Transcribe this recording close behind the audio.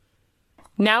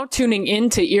Now tuning in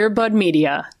to Earbud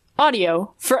Media.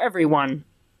 Audio for everyone.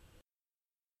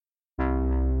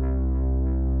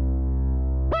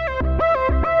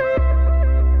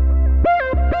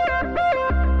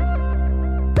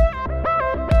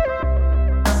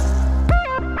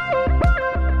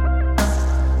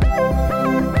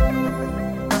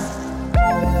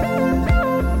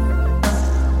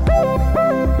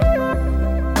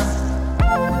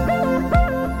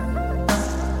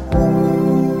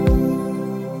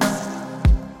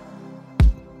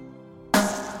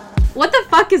 What the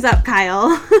fuck is up,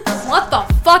 Kyle? What the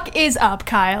fuck is up,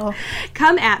 Kyle?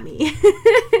 Come at me.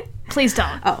 Please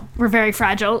don't. Oh. We're very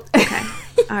fragile. Okay.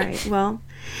 All right. Well,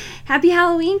 happy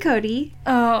Halloween, Cody.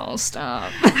 Oh,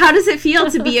 stop. How does it feel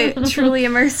to be truly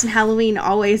immersed in Halloween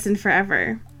always and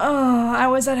forever? Oh, I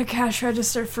was at a cash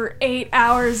register for 8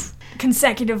 hours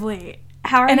consecutively.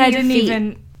 How are and your I didn't feet?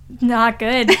 even... Not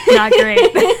good. Not great.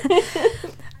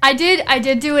 I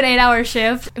did do an 8-hour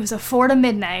shift. It was a 4 to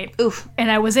midnight. Oof. And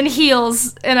I was in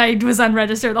heels, and I was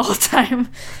unregistered the whole time.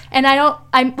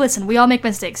 And listen, we all make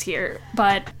mistakes here,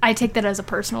 but I take that as a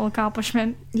personal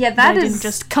accomplishment. Yeah, I that didn't is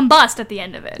just combust at the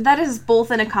end of it. that is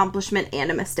both an accomplishment and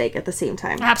a mistake at the same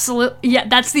time. Absolutely. Yeah,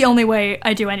 that's the only way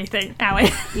I do anything, Allie.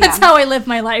 Yeah. That's how I live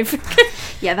my life.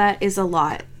 Yeah, that is a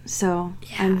lot. So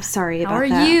I'm sorry about How are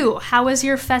that. you? How was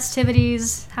your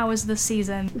festivities? How was the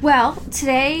season? Well,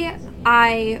 today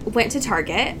I went to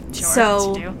Target, Sure,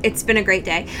 so as you do. it's been a great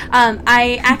day.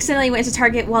 I accidentally went to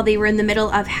Target while they were in the middle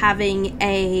of having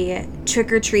a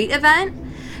trick-or-treat event,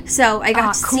 so I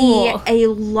got to cool. see a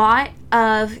lot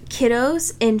of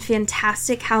kiddos in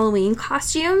fantastic Halloween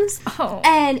costumes,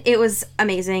 and it was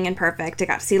amazing and perfect. I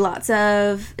got to see lots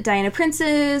of Diana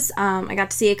Princes. I got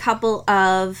to see a couple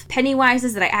of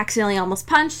Pennywises that I accidentally almost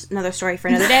punched. Another story for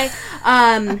another day.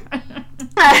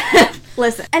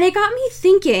 Listen, and it got me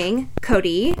thinking,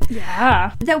 Cody,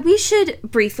 Yeah. that we should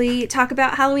briefly talk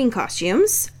about Halloween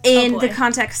costumes in the boy.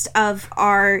 context of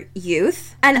our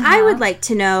youth. And I would like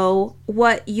to know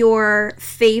what your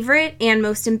favorite and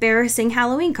most embarrassing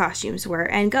Halloween costumes were,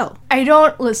 and go.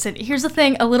 Listen, here's the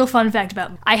thing, a little fun fact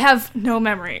about me. I have no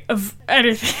memory of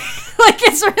anything.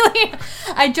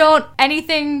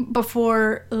 Anything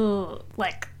before,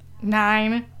 like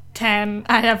 9, 10,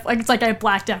 I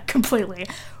blacked out completely.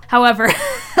 However,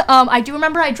 I do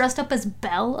remember I dressed up as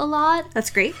Belle a lot. That's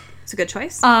great. It's a good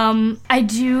choice. I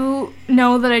do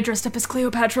know that I dressed up as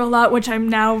Cleopatra a lot, which I'm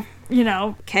now,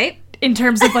 Okay. in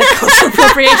terms of cultural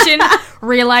appropriation,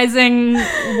 realizing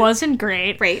wasn't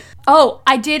great. Great. Oh,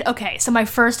 I did. Okay, so my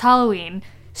first Halloween,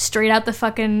 straight out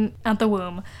the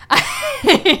womb.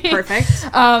 Perfect.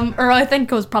 Or I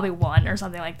think it was probably 1 or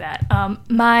something like that.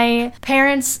 My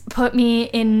parents put me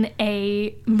in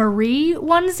a Marie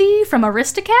onesie from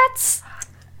Aristocats.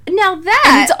 Now And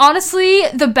that... it's honestly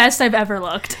the best I've ever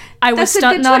looked. I was That's a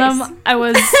good stunting on choice. them. I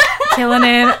was killing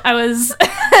it. I was...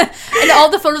 and all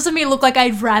the photos of me look like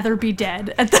I'd rather be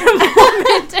dead at the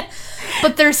moment.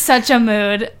 But there's such a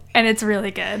mood, and it's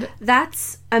really good.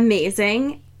 That's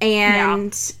amazing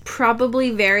and probably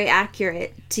very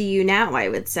accurate to you now, I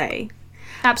would say.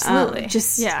 Absolutely.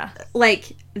 Yeah.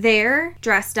 They're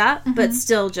dressed up, but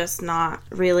still just not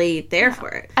really there for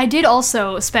it. I did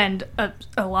also spend a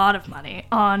lot of money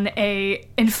on a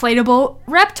inflatable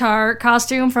Reptar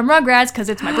costume from Rugrats because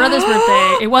it's my brother's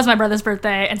birthday. It was my brother's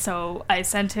birthday, and so I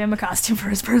sent him a costume for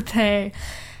his birthday.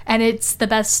 And it's the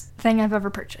best thing I've ever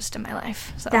purchased in my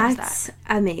life. So That's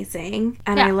amazing.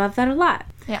 And Yeah. I love that a lot.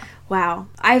 Yeah. Wow.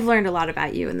 I've learned a lot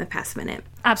about you in the past minute.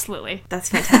 Absolutely. That's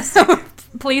fantastic.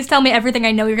 Please tell me everything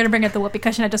I know you're going to bring up the whoopee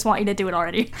cushion. I just want you to do it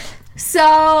already.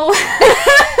 So...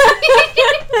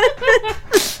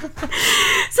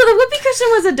 So the whoopee cushion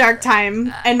was a dark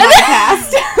time in my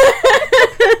past.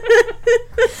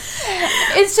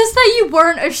 It's just that you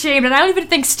weren't ashamed, and I don't even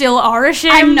think still are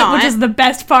ashamed. I'm not. Which is the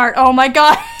best part. Oh my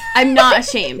god. I'm not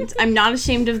ashamed. I'm not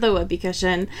ashamed of the whoopee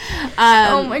cushion.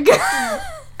 Oh my god.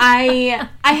 I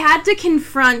had to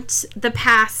confront the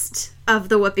past of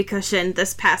the whoopee cushion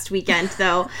this past weekend,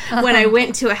 though, when I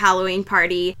went to a Halloween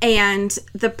party, and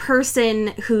the person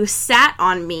who sat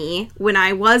on me when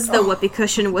I was the whoopee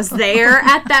cushion was there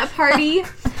at that party.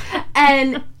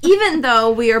 And even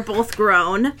though we are both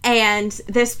grown and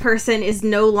this person is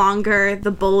no longer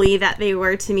the bully that they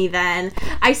were to me then,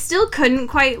 I still couldn't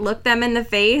quite look them in the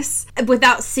face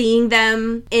without seeing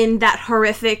them in that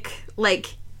horrific,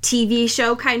 TV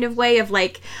show kind of way of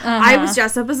I was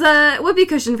dressed up as a whoopee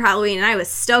cushion for Halloween and I was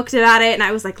stoked about it and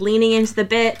I was leaning into the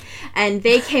bit and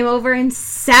they came over and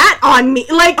sat on me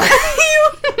who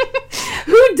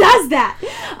does that?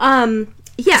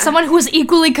 Yeah. Someone who was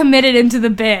equally committed into the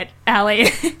bit, Allie.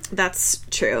 That's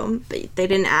true. They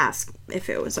didn't ask if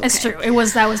it was okay. It's true.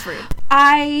 That was rude.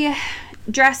 I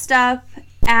dressed up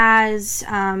as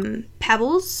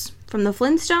Pebbles from the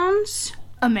Flintstones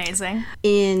Amazing.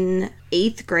 in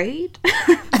 8th grade.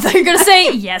 I thought you were going to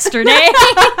say yesterday.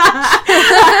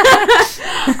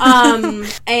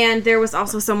 And there was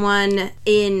also someone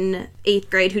in 8th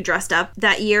grade who dressed up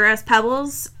that year as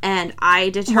Pebbles, and I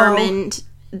determined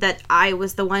that I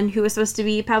was the one who was supposed to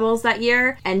be Pebbles that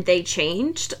year, and they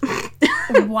changed.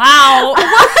 Wow.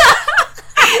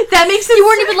 That makes You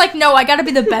weren't even like, no, I gotta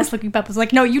be the best looking Pebbles.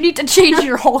 Like, no, you need to change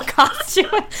your whole costume.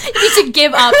 You need to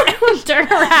give up and turn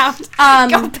around.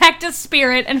 Go back to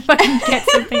Spirit and fucking get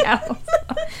something else.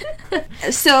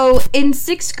 So in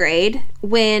 6th grade,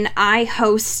 when I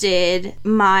hosted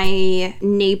my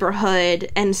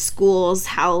neighborhood and school's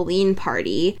Halloween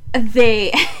party,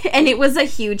 and it was a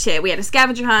huge hit. We had a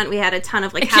scavenger hunt. We had a ton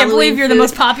of I can't Halloween believe you're the food.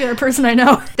 most popular person I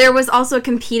know. There was also a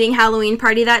competing Halloween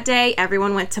party that day.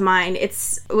 Everyone went to mine. It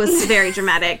was very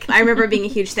dramatic. I remember being a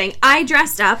huge thing. I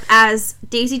dressed up as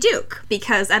Daisy Duke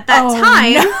because at that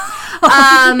time,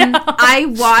 I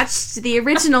watched the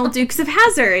original Dukes of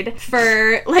Hazzard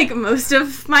for like most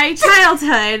of my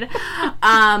childhood.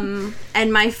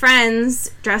 And my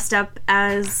friends dressed up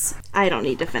as... I don't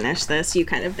need to finish this. You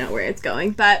kind of know where it's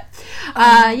going. But,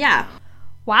 yeah.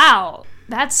 Wow.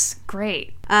 That's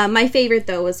great. My favorite,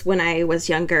 though, was when I was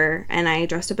younger and I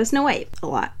dressed up as Snow White a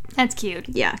lot. That's cute.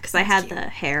 Yeah, because I had the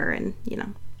hair and,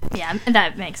 Yeah,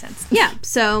 that makes sense. Yeah,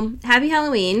 so happy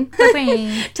Halloween.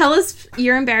 Tell us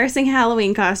your embarrassing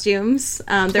Halloween costumes.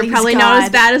 They're Please, probably not God. as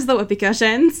bad as the whoopee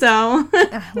cushion, so...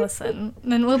 Listen,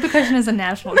 the whoopee cushion is a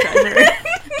national treasure.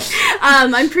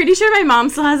 I'm pretty sure my mom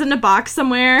still has it in a box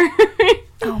somewhere.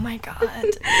 Oh my god.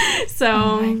 So...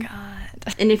 Oh my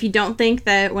god. And if you don't think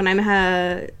that when I'm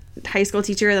a high school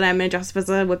teacher that I'm going to dress up as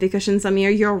a whoopee cushion some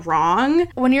year, you're wrong.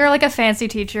 When you're like a fancy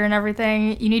teacher and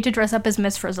everything, you need to dress up as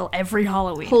Miss Frizzle every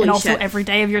Halloween. Holy and also shit. every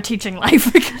day of your teaching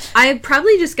life. I'm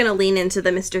probably just going to lean into the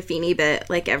Mr. Feeney bit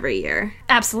like every year.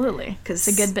 Absolutely. 'Cause-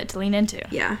 It's a good bit to lean into.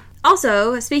 Yeah.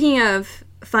 Also, speaking of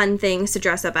fun things to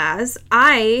dress up as,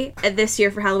 I, this year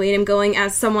for Halloween, am going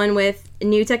as someone with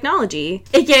new technology.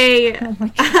 AKA,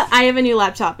 I have a new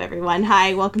laptop, everyone.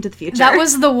 Hi, welcome to the future. That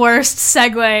was the worst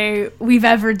segue we've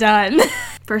ever done.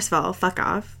 First of all, fuck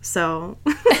off. So...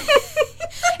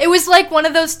 It was like one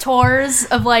of those tours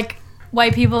of like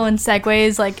white people in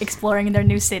Segways like exploring their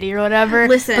new city or whatever.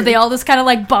 Listen. But they all just kind of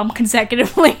like bump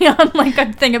consecutively on like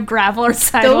a thing of gravel or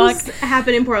sidewalk. Those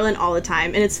happen in Portland all the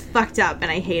time, and it's fucked up, and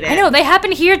I hate it. I know, they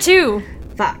happen here too.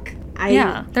 Fuck.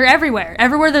 Yeah, they're everywhere.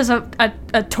 Everywhere there's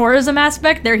a tourism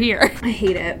aspect, they're here. I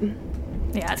hate it.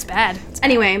 Yeah, it's bad.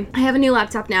 Anyway, I have a new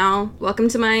laptop now. Welcome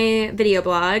to my video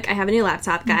blog. I have a new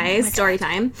laptop, guys. Story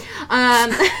time.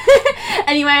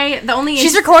 Anyway, the only...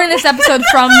 She's recording this episode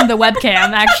from the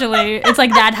webcam, actually. It's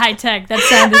like that high tech. That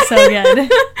sounded so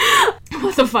good.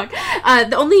 What the fuck?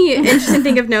 The only interesting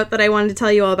thing of note that I wanted to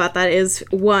tell you all about that is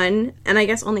one, and I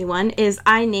guess only one, is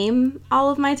I name all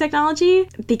of my technology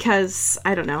because,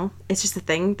 I don't know, it's just a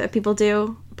thing that people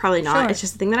do. Probably not. Sure. It's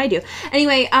just a thing that I do.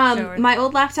 Anyway, Sure. my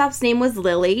old laptop's name was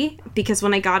Lily because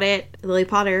when I got it, Lily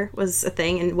Potter was a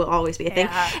thing and will always be a thing.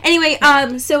 Yeah. Anyway,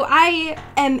 so I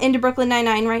am into Brooklyn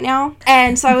Nine-Nine right now,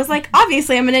 and so I was like,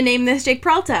 obviously I'm going to name this Jake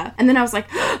Peralta. And then I was like,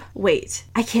 wait,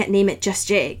 I can't name it just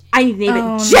Jake. I need to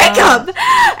name it Jacob!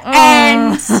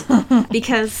 And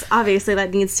because obviously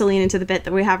that needs to lean into the bit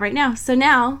that we have right now. So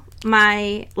now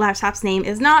my laptop's name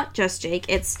is not just Jake,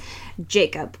 it's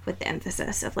Jacob with the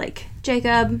emphasis of like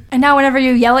Jacob. And now whenever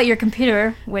you yell at your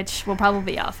computer, which will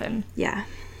probably be often, Yeah.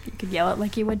 you could yell it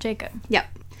like you would Jacob. Yep.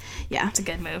 Yeah. It's a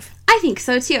good move. I think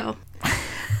so too.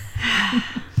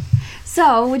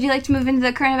 So, would you like to move into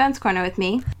the current events corner with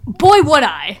me? Boy, would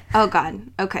I. Oh god.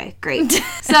 Okay, great.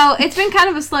 So, it's been kind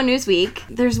of a slow news week.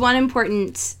 There's one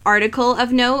important article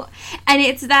of note, and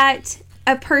it's that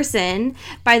a person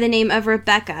by the name of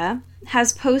Rebecca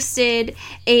has posted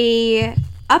a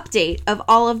update of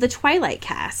all of the Twilight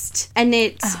cast, and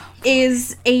it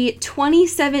is a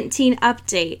 2017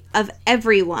 update of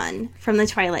everyone from the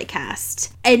Twilight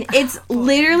cast, and it's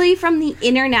literally from the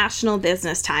International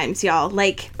Business Times, y'all.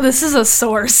 Like This is a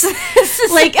source.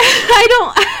 like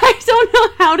I don't know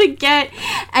how to get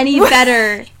any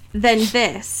better than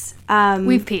this.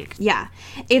 We've peaked. Yeah,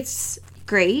 it's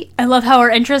great. I love how our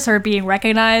interests are being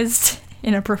recognized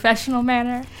in a professional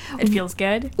manner. It feels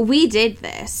good. We did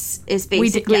this is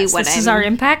basically Yes, what this I'm is our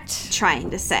impact. trying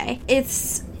to say.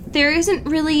 It's there isn't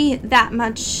really that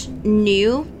much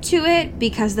new to it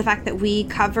because the fact that we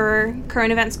cover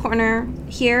Current Events Corner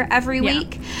here every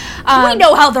week. We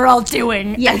know how they're all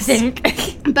doing, yes. I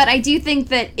think. But I do think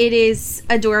that it is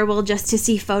adorable just to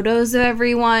see photos of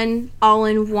everyone all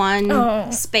in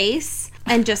one space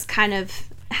and just kind of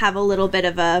have a little bit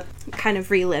of a kind of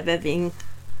reliving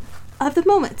of the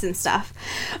moments and stuff.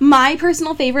 My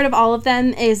personal favorite of all of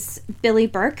them is Billy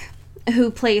Burke, who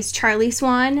plays Charlie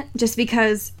Swan, just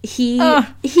because he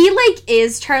like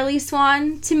is Charlie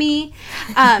Swan to me.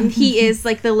 He is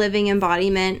like the living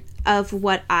embodiment of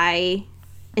what I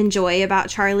enjoy about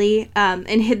Charlie.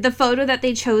 And the photo that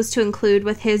they chose to include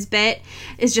with his bit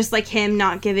is just like him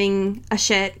not giving a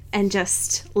shit and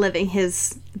just living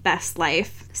his best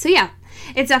life. So yeah,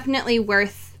 it's definitely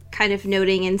worth kind of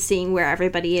noting and seeing where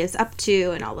everybody is up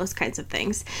to and all those kinds of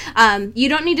things. You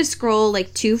don't need to scroll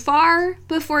like too far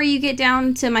before you get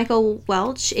down to Michael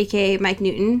Welch, aka Mike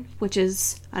Newton, which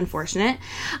is unfortunate.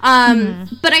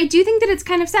 But I do think that it's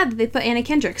kind of sad that they put Anna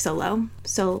Kendrick so low.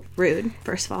 So rude,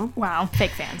 first of all. Wow,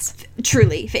 fake fans.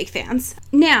 Truly fake fans.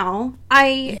 Now,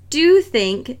 I do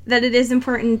think that it is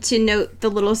important to note the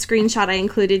little screenshot I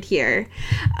included here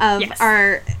of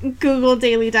our Google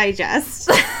Daily Digest.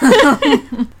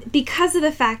 Because of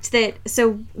the fact that,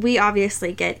 so we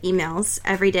obviously get emails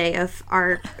every day of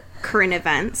our current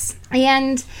events,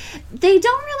 and they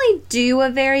don't really do a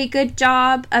very good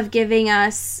job of giving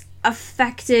us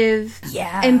effective,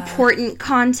 important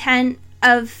content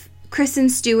of Kristen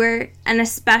Stewart, and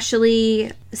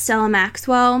especially Stella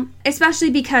Maxwell, especially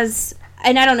because,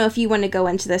 and I don't know if you want to go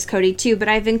into this, Cody, too, but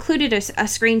I've included a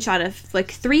screenshot of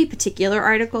like 3 particular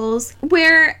articles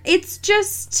where it's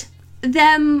just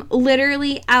them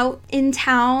literally out in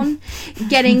town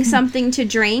getting something to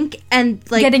drink and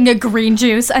like getting a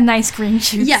nice green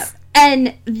juice. Yeah.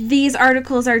 And these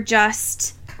articles are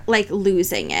just like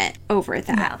losing it over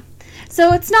that. Yeah.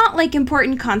 So it's not like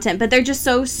important content, but they're just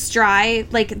so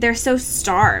like they're so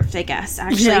starved, I guess,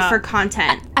 actually, for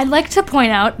content. I'd like to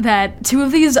point out that 2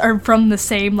 of these are from the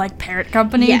same like parent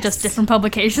company, just different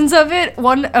publications of it.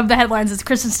 One of the headlines is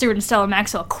Kristen Stewart and Stella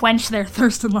Maxwell quench their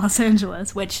thirst in Los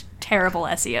Angeles, which terrible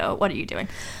SEO. What are you doing?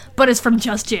 But it's from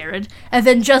Just Jared. And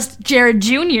then Just Jared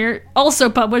Jr. also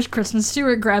published Kristen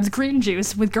Stewart grabs green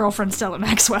juice with girlfriend Stella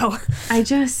Maxwell. I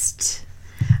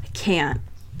can't.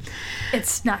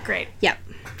 It's not great. Yep.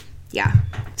 Yeah.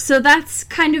 So that's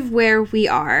kind of where we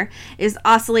are, is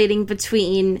oscillating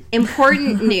between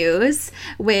important news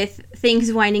with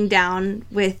things winding down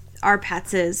with our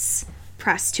Pets'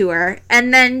 press tour,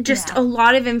 and then just a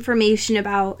lot of information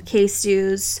about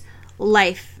K-Stu's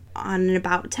life on and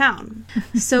about town.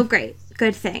 So great.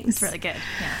 Good things. It's really good.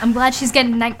 Yeah. I'm glad she's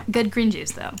getting good green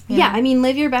juice, though. Yeah, I mean,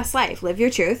 live your best life. Live your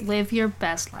truth. Live your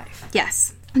best life.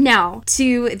 Yes. Now,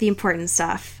 to the important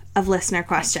stuff of listener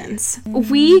questions.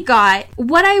 We got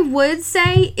what I would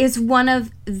say is one of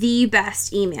the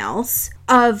best emails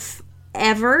of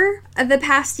ever of the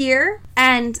past year,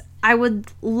 and I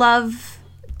would love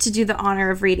to do the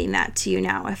honor of reading that to you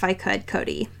now, if I could,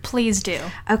 Cody. Please do.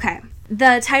 Okay.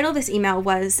 The title of this email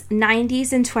was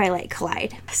 90s and Twilight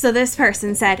Collide. So this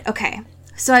person said, okay,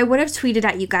 so I would have tweeted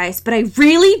at you guys, but I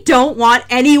really don't want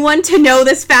anyone to know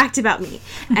this fact about me.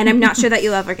 And I'm not sure that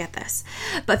you'll ever get this.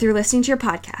 But through listening to your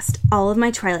podcast, all of my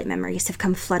Twilight memories have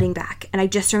come flooding back. And I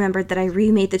just remembered that I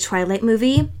remade the Twilight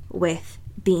movie with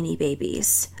Beanie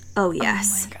Babies. Oh,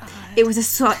 yes. Oh my God.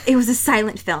 It was a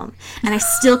silent film. And I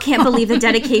still can't believe the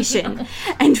dedication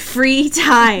and free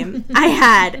time I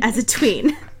had as a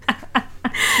tween.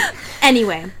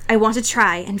 Anyway, I want to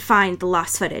try and find the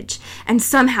lost footage and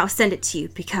somehow send it to you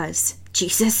because,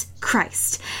 Jesus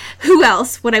Christ, who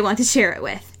else would I want to share it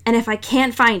with? And if I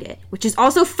can't find it, which is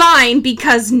also fine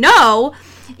because no,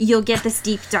 you'll get this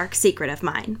deep, dark secret of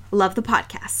mine. Love the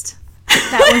podcast.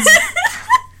 That was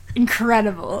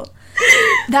incredible.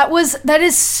 That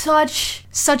is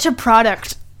such a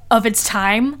product of its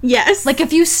time. Yes. Like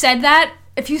if you said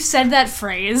that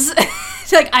phrase,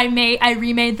 like I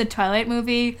remade the Twilight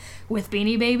movie with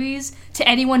Beanie Babies to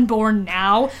anyone born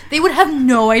now, they would have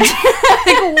no idea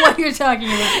like what you're talking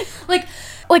about.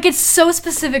 Like it's so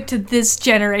specific to this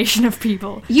generation of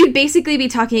people. You'd basically be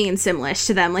talking in Simlish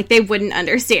to them, like they wouldn't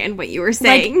understand what you were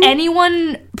saying. Like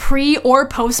anyone pre or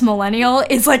post millennial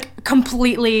is like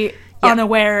completely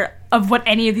unaware of what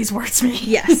any of these words mean.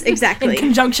 Yes, exactly. In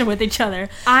conjunction with each other.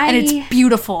 And it's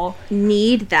beautiful.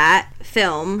 Need that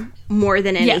film more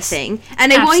than anything. Yes,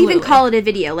 and I won't even call it a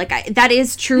video. Like that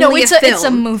is truly a film. It's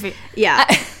a movie. Yeah.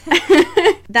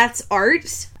 That's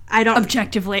art. I don't...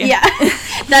 Objectively. Yeah.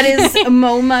 That is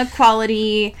MoMA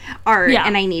quality art, Yeah,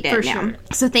 and I need it for now. sure.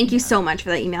 So thank you so much for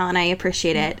that email, and I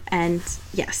appreciate it. And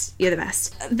yes, you're the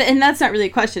best. And that's not really a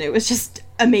question. It was just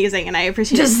amazing, and I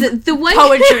appreciate it. The one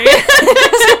Poetry.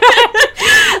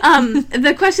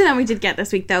 The question that we did get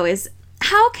this week, though, is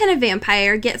how can a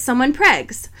vampire get someone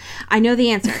pregs? I know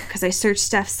the answer because I searched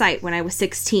Steph's site when I was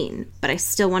 16, but I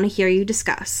still want to hear you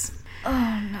discuss.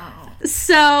 Oh, no.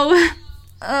 So,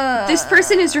 this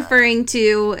person is referring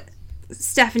to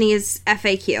Stephanie's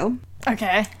FAQ.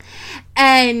 Okay.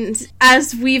 And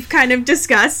as we've kind of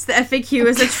discussed, the FAQ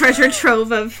is a treasure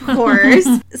trove of horrors.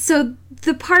 So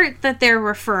the part that they're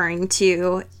referring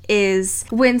to is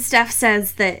when Steph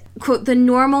says that, quote, the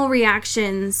normal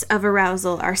reactions of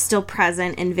arousal are still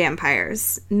present in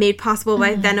vampires, made possible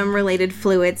by venom-related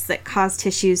fluids that cause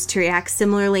tissues to react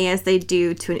similarly as they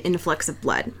do to an influx of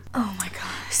blood. Oh, my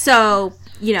God. So,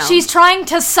 you know. She's trying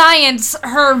to science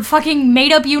her fucking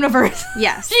made-up universe.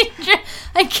 Yes.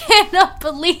 I cannot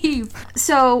believe.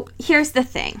 So, here's the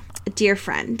thing, dear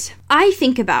friend. I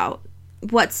think about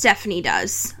what Stephanie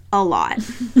does a lot.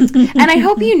 And I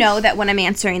hope you know that when I'm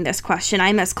answering this question,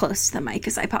 I'm as close to the mic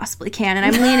as I possibly can, and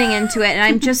I'm leaning into it, and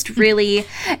I'm just really,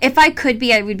 if I could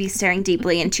be, I would be staring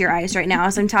deeply into your eyes right now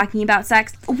as I'm talking about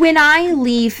sex. When I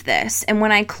leave this, and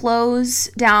when I close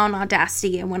down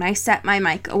Audacity, and when I set my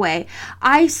mic away,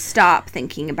 I stop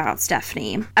thinking about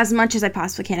Stephanie as much as I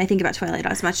possibly can. I think about Twilight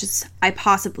as much as I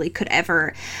possibly could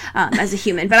ever as a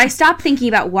human, but I stop thinking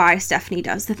about why Stephanie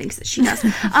does the things that she does.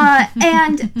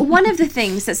 And one of the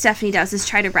things that Stephanie does is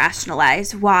try to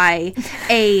rationalize why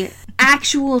a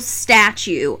actual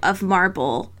statue of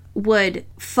marble would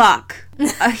fuck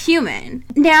a human.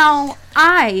 Now,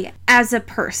 I, as a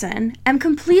person, am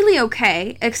completely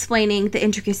okay explaining the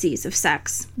intricacies of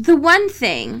sex. The one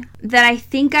thing that I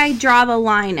think I draw the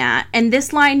line at, and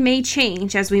this line may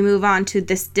change as we move on to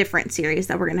this different series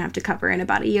that we're going to have to cover in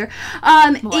about a year,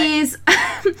 is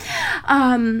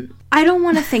I don't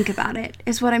want to think about it,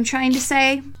 is what I'm trying to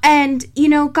say. And, you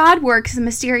know, God works in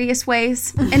mysterious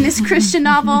ways in this Christian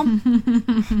novel.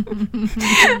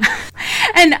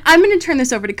 And I'm going to turn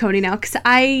this over to Cody now, because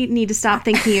I need to stop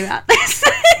thinking about this.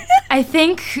 I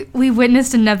think we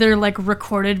witnessed another, like,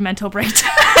 recorded mental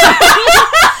breakdown.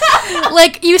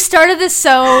 Like, you started this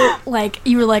so, like,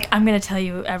 you were like, I'm gonna tell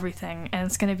you everything, and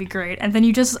it's gonna be great. And then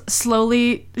you just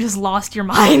slowly just lost your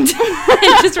mind.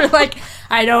 And just were like,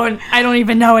 I don't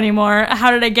even know anymore.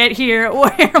 How did I get here?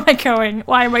 Where am I going?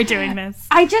 Why am I doing this?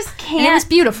 I just can't. And it was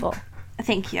beautiful.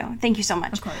 Thank you. Thank you so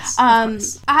much. Of course.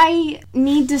 I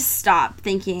need to stop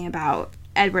thinking about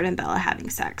Edward and Bella having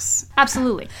sex.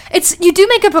 Absolutely. You do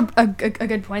make up a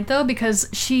good point, though, because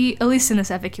she, at least in this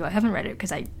FAQ, I haven't read it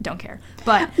because I don't care,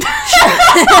 but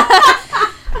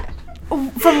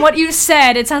from what you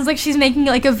said, it sounds like she's making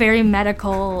like a very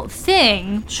medical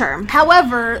thing. Sure.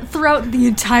 However, throughout the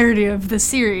entirety of the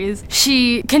series,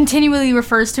 she continually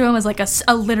refers to him as like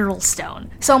a literal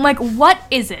stone. So I'm like, what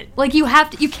is it? Like, you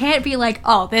can't be like,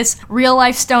 oh, this real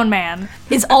life stone man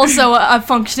is also a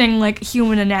functioning like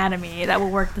human anatomy that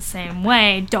will work the same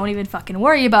way. Don't even fucking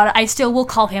worry about it. I still will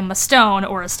call him a stone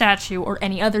or a statue or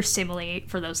any other simile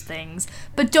for those things.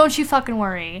 But don't you fucking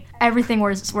worry. Everything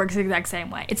works the exact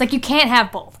same way. It's like you can't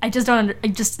have both. I just don't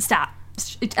just stop.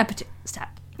 Stop.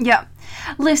 Yeah.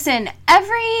 Listen,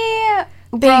 every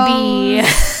baby.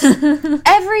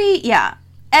 every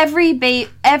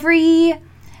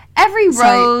rose.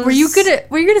 Sorry, were you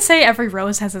gonna say every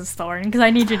rose has its thorn? Because I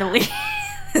need you to leave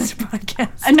this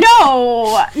podcast.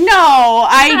 No,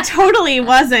 I totally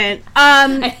wasn't.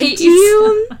 I hate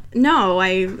you. No,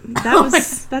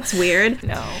 that's weird.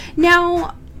 No.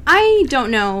 Now, I don't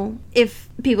know if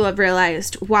people have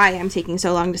realized why I'm taking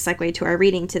so long to segue to our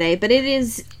reading today, but it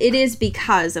is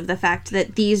because of the fact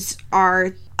that these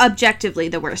are objectively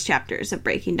the worst chapters of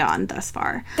Breaking Dawn thus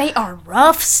far. They are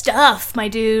rough stuff, my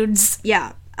dudes.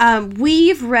 Yeah.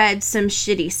 We've read some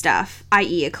shitty stuff,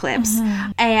 i.e. Eclipse,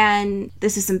 and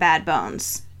this is some bad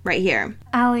bones right here.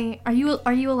 Allie, are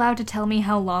you allowed to tell me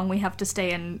how long we have to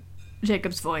stay in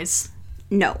Jacob's voice?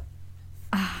 No.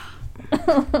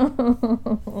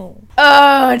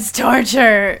 Oh, it's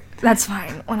torture. That's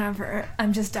fine. Whatever.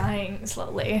 I'm just dying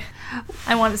slowly.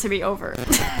 I want it to be over.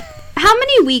 How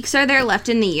many weeks are there left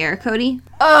in the year, Cody?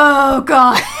 Oh,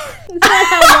 God. Is that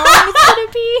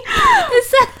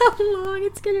how long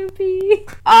it's gonna be?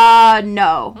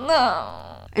 No. No.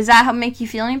 Is that how make you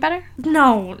feel any better?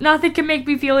 No, nothing can make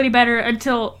me feel any better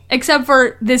except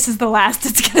for this is the last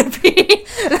it's gonna be.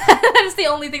 That is the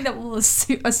only thing that will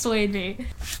assuage me.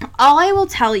 All I will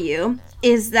tell you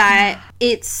is that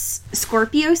it's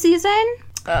Scorpio season,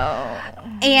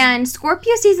 Oh. And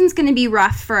Scorpio season's going to be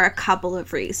rough for a couple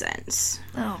of reasons.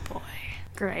 Oh, boy.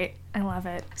 Great. I love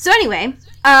it. So anyway,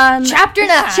 Chapter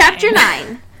 9. Chapter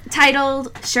 9,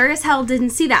 titled Sure as Hell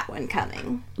Didn't See That One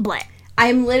Coming. Blah.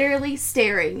 I'm literally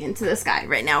staring into the sky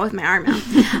right now with my arm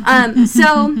out.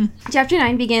 So Chapter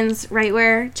 9 begins right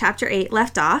where Chapter 8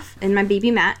 left off, and my baby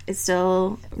Matt is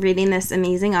still reading this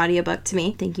amazing audiobook to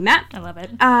me. Thank you, Matt. I love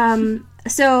it.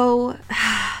 So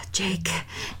Jake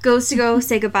goes to go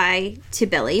say goodbye to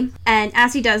Billy, and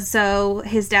as he does so,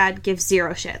 his dad gives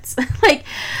zero shits. Like,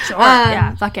 Sure.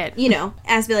 Yeah, fuck it. you know,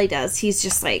 as Billy does, he's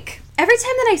just like, every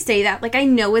time that I say that, like, I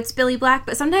know it's Billy Black,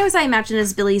 but sometimes I imagine it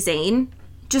as Billy Zane.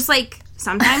 Just, like,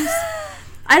 sometimes.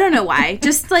 I don't know why.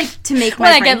 Just, like, to make my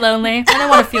When I friend... get lonely, when I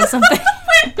want to feel something.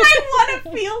 When I want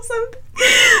to feel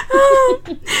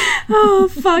something. Oh,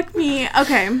 fuck me.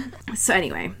 Okay. So,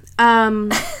 anyway.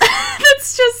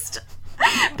 That's just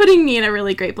putting me in a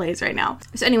really great place right now.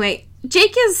 So, anyway...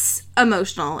 Jake is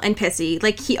emotional and pissy,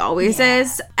 like he always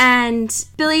is, and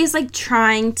Billy's like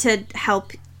trying to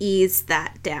help ease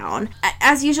that down.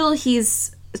 As usual,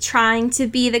 he's trying to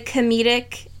be the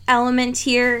comedic element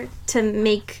here to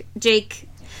make Jake,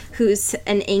 who's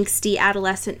an angsty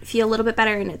adolescent, feel a little bit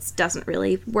better, and it doesn't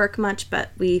really work much, but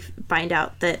we find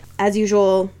out that, as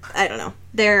usual, I don't know,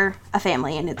 they're a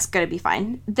family and it's gonna be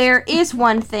fine. There is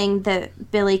one thing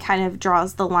that Billy kind of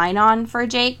draws the line on for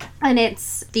Jake, and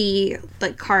it's the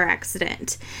car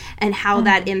accident and how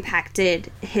that impacted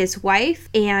his wife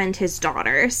and his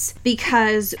daughters.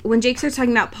 Because when Jake starts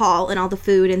talking about Paul and all the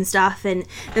food and stuff and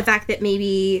the fact that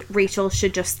maybe Rachel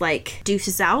should just like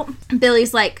deuces out,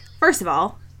 Billy's like, first of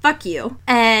all, fuck you.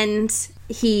 And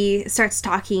he starts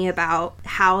talking about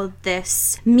how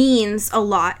this means a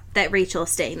lot that Rachel is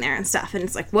staying there and stuff. And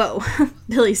it's like, whoa,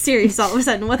 Billy's serious all of a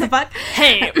sudden. What the fuck?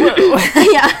 Hey, whoa.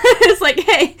 Yeah. It's like,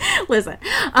 hey, listen.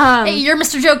 Hey, you're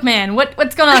Mr. Joke Man.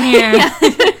 What's going on here?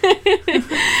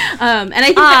 And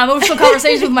I think emotional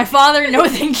conversation with my father? No,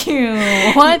 thank you.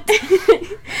 What?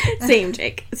 Same,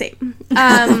 Jake. Same.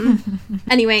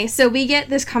 Anyway, so we get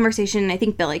this conversation, and I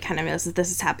think Billy kind of knows that this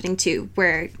is happening too,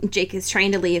 where Jake is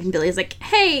trying to leave, and Billy's like,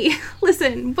 hey,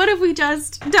 listen, what if we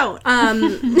just don't?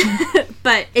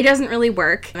 But it doesn't really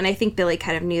work, and I think Billy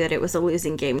kind of knew that it was a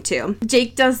losing game too.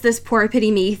 Jake does this poor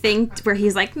pity me thing where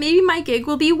he's like, maybe my gig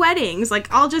will be weddings.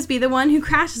 Like, I'll just be the one who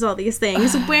crashes all these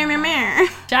things.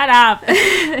 Shut up.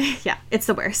 Yeah, it's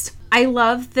the worst. I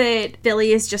love that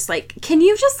Billy is just like, can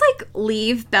you just like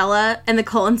leave Bella and the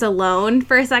Cullens alone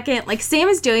for a second? Like, Sam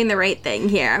is doing the right thing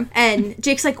here. And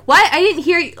Jake's like, what? I didn't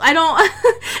hear you. I don't,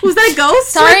 was that a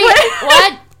ghost? Sorry,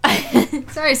 Like,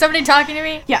 what? Sorry, somebody talking to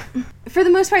me? Yeah. For the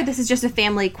most part, this is just a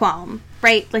family qualm,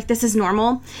 right? Like, this is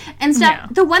normal and stuff. Yeah.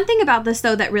 The one thing about this,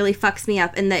 though, that really fucks me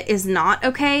up and that is not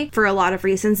okay for a lot of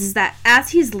reasons is that as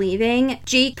he's leaving,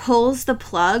 Jake pulls the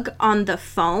plug on the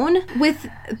phone with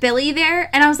Billy there.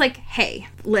 And I was like, hey,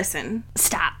 listen.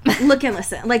 Stop. Look and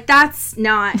listen. Like, that's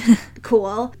not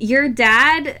cool. Your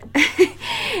dad,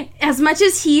 as much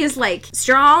as he is, like,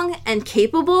 strong and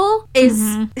capable,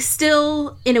 is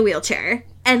still in a wheelchair.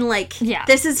 And, like, Yeah.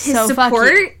 this is his So fuck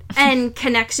support you. and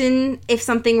connection if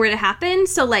something were to happen.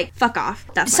 So, like, fuck off.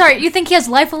 That's Sorry, you think he has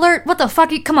life alert? What the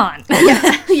fuck? Come on.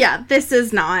 yeah, this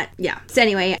is not, yeah. So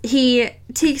anyway, he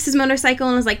takes his motorcycle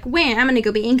and is like, wait, I'm gonna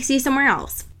go be angsty somewhere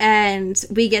else. And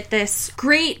we get this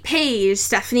great page,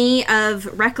 Stephanie,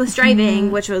 of reckless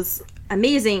driving, which was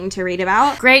amazing to read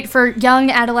about. Great for young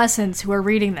adolescents who are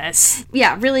reading this.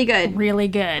 Yeah, really good. Really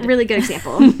good. Really good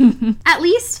example. At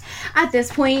least at this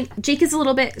point, Jake is a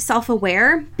little bit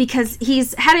self-aware because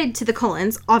he's headed to the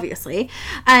Cullens, obviously,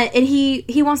 and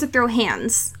he wants to throw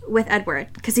hands with Edward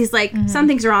because he's like,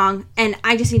 something's wrong, and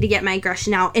I just need to get my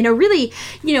aggression out in a really,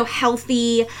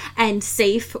 healthy and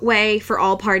safe way for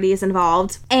all parties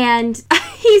involved. And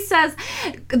he says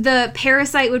the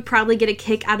parasite would probably get a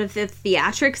kick out of the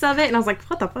theatrics of it, and I was like,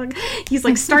 what the fuck? He's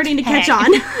like starting to catch on.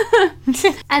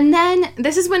 And then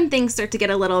this is when things start to get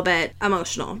a little bit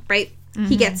emotional, right?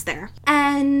 He gets there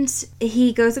and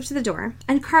he goes up to the door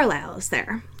and Carlisle is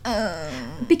there.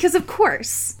 Because of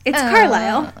course, it's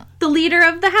Carlisle, the leader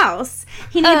of the house.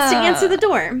 He needs to answer the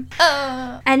door.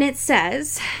 And it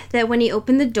says that when he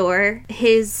opened the door,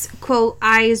 his, quote,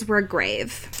 eyes were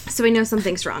grave. So we know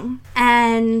something's wrong.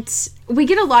 And we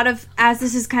get a lot of, as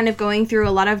this is kind of going through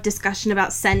a lot of discussion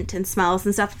about scent and smells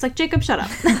and stuff, it's like, Jacob, shut up.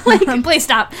 Like, please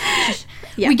stop.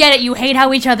 Yeah. We get it. You hate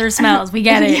how each other smells. We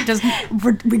get it. Just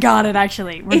we got it.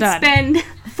 Actually, we're done. It's been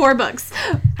 4 books.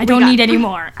 I don't need any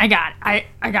more. I got it.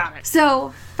 I got it.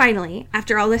 So finally,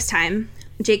 after all this time,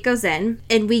 Jake goes in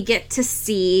and we get to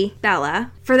see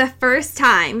Bella for the first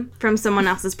time from someone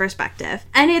else's perspective.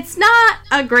 And it's not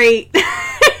a great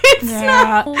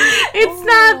It's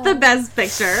not the best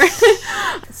picture.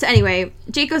 So anyway,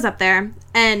 Jake goes up there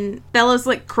and Bella's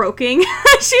like croaking.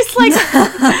 She's like,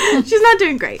 she's not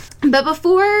doing great. But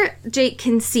before Jake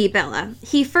can see Bella,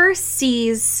 he first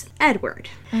sees Edward.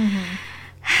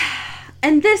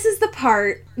 And this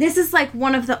is like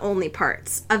one of the only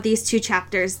parts of these two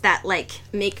chapters that like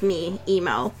make me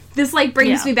emo. This like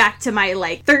brings me back to my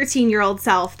like 13-year-old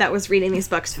self that was reading these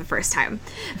books for the first time.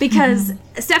 Because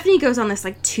Stephanie goes on this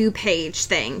like 2-page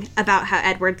thing about how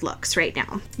Edward looks right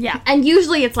now. Yeah. And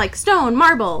usually it's like stone,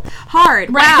 marble,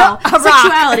 hard, wow,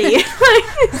 sexuality,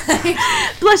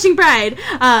 blushing bride,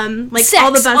 like sex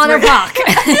all the buzzwords. On a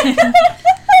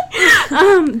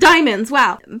rock. Diamonds,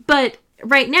 wow. But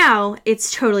right now,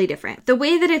 it's totally different. The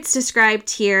way that it's described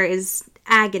here is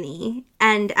agony,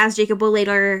 and as Jacob will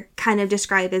later kind of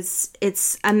describe,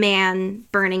 it's a man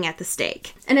burning at the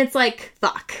stake. And it's like,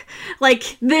 fuck.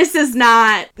 Like, this is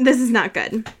not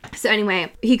good. So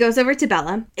anyway, he goes over to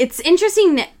Bella. It's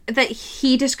interesting that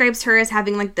he describes her as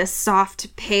having like this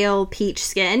soft, pale peach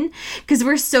skin, because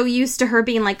we're so used to her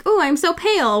being like, oh, I'm so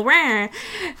pale, rah,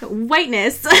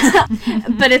 whiteness.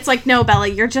 But it's like, no, Bella,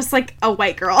 you're just like a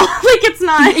white girl. Like, it's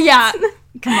not. Yeah.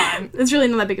 Come on. It's really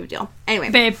not that big of a deal. Anyway.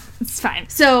 Babe, it's fine.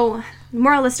 So,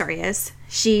 moral of the story is,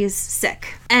 she's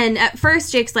sick. And at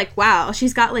first, Jake's like, wow,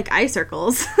 she's got, like, eye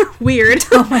circles. Weird.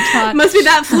 Oh, my God. Must be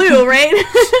that flu, right?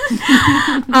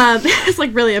 It's,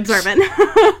 like, really observant.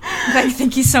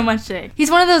 Thank you so much, Jake. He's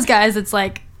one of those guys that's,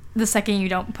 like, the second you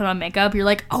don't put on makeup, you're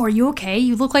like, oh, are you okay?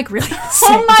 You look, like, really sick.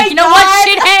 Oh, my God. You know what,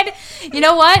 shithead? You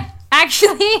know what?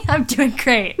 Actually, I'm doing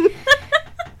great.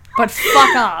 But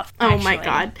fuck off. Oh my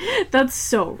God. That's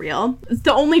so real.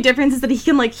 The only difference is that he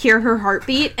can like hear her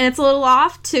heartbeat and it's a little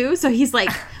off too. So he's like,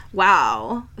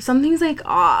 wow, something's like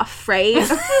off, right?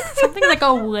 Something's like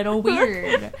a little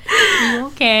weird. Are you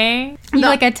okay? You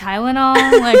like a Tylenol?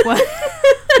 Like what?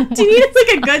 Do you need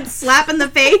like a good slap in the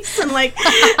face and like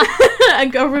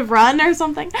a run or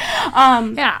something?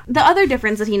 Yeah. The other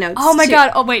difference that he notes. Oh my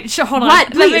God. Oh wait, hold on.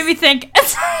 What? That made me think.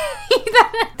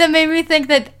 That made me think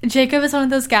that Jacob is one of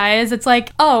those guys. It's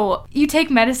like, oh, you take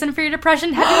medicine for your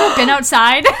depression? Have you ever been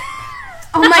outside?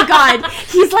 Oh my God.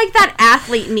 He's like that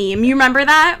athlete meme. You remember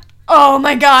that? Oh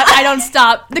my God. I don't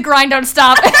stop. The grind don't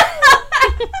stop.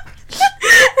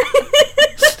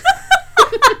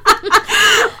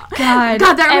 God,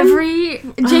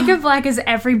 Jacob Black is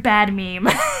every bad meme.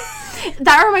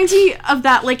 That reminds me of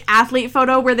that like athlete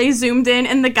photo where they zoomed in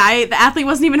and the athlete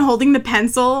wasn't even holding the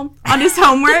pencil on his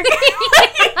homework.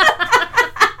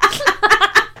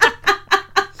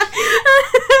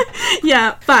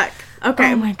 Yeah, fuck.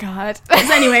 Okay. Oh my God.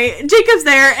 So anyway, Jacob's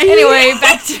there. And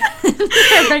back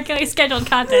to regularly scheduled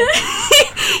content.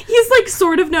 He's like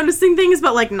sort of noticing things,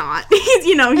 but like not.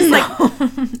 He's like,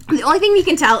 the only thing we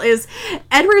can tell is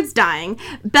Edward's dying,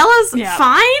 Bella's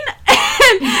fine,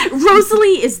 and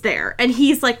Rosalie is there, and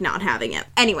he's like not having it.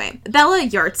 Anyway, Bella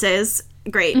yartzes.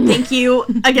 Great. Thank you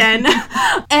again.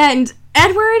 And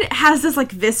Edward has this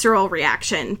like visceral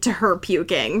reaction to her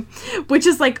puking, which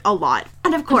is like a lot.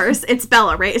 And of course, it's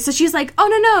Bella, right? So she's like, oh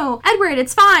no, Edward,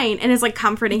 it's fine. And is like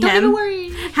comforting him. Don't even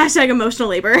worry. Hashtag emotional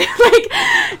labor. Like,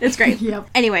 it's great. Yep.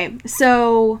 Anyway,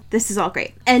 so this is all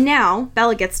great. And now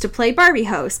Bella gets to play Barbie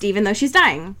host, even though she's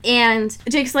dying. And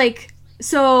Jake's like,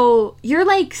 so you're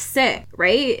like sick,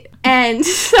 right? And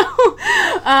so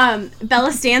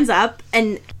Bella stands up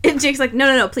and Jake's like,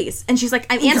 no, please. And she's like,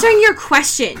 I'm answering your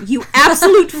question, you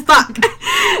absolute fuck.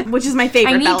 Which is my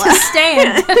favorite, Bella. I need to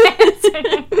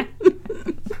stand.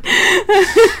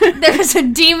 There's a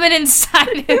demon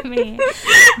inside of me.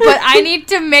 But I need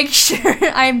to make sure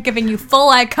I'm giving you full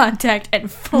eye contact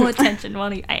and full attention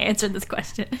while I answer this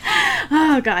question.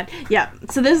 Oh, God. Yeah.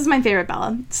 So this is my favorite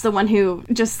Bella. It's the one who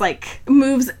just, like,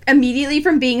 moves immediately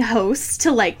from being host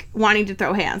to, like, wanting to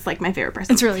throw hands. Like, my favorite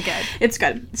person. It's really good. It's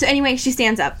good. So anyway, she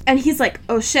stands up. And he's like,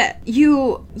 oh, shit.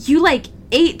 You like,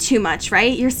 ate too much,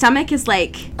 right? Your stomach is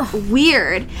like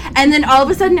weird. And then all of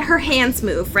a sudden her hands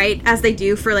move, right? As they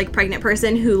do for like pregnant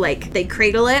person who like they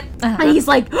cradle it. And he's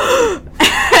like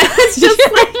it's just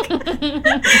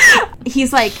like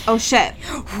he's like, oh shit.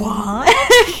 What?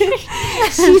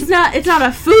 It's not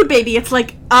a food baby, it's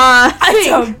like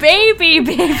it's a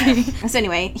baby. So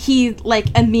anyway, he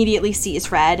like immediately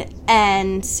sees red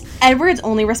and Edward's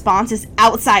only response is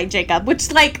outside Jacob,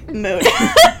 which like mood.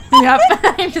 Yep.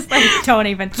 I'm just like, don't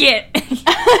even get.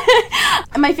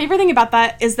 My favorite thing about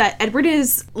that is that Edward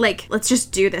is like, let's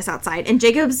just do this outside. And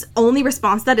Jacob's only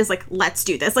response to that is like, let's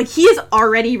do this. Like, he is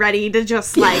already ready to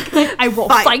just like, I will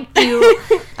fight you.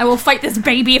 I will fight this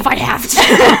baby if I have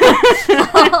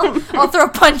to. I'll throw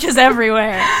punches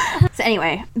everywhere. So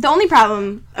anyway, the only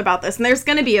problem about this, and there's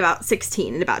going to be about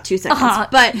 16 in about 2 seconds,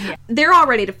 but they're all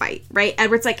ready to fight, right?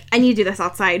 Edward's like, I need to do this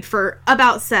outside for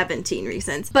about 17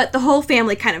 reasons. But the whole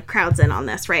family kind of crowds in on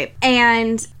this, right?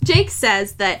 And Jake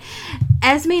says that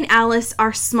Esme and Alice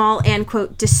are small and,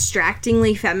 quote,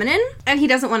 distractingly feminine, and he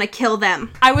doesn't want to kill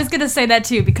them. I was going to say that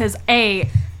too, because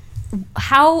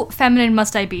how feminine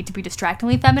must I be to be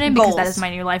distractingly feminine? Because that is my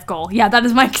new life goal. Yeah, that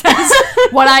is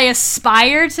what I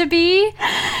aspire to be.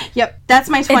 Yep, that's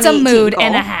my 2018 It's a mood goal.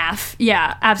 and a half.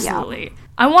 Yeah, absolutely. Yeah.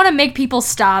 I want to make people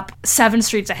stop 7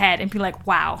 streets ahead and be like,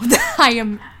 wow, I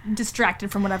am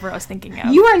distracted from whatever I was thinking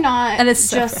of. You are not That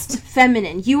is just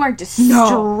feminine. You are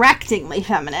distractingly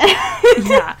feminine.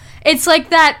 Yeah. It's like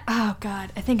that, oh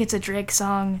God, I think it's a Drake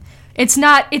song. It's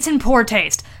in poor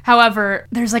taste. However,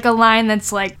 there's like a line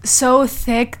that's like so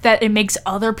thick that it makes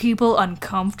other people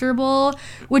uncomfortable,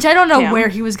 which I don't know where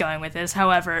he was going with this.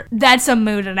 However, that's a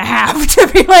mood and a half to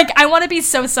be like, I want to be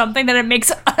so something that it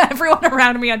makes everyone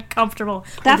around me uncomfortable.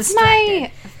 That's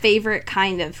my favorite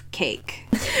kind of cake.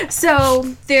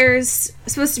 So there's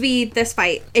supposed to be this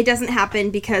fight. It doesn't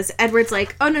happen because Edward's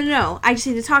like, oh, no, I just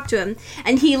need to talk to him.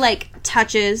 And he like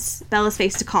touches Bella's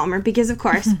face to calm her because, of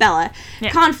course, Bella,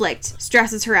 conflict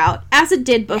stresses her out, as it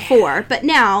did before. But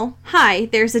now,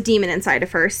 there's a demon inside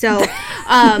of her. So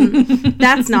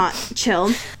that's not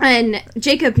chill. And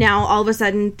Jacob now all of a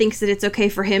sudden thinks that it's okay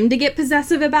for him to get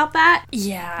possessive about that.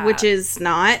 Yeah. Which is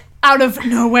not. Out of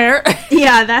nowhere.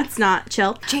 Yeah, that's not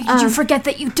chill. Jake, did you forget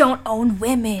that you don't own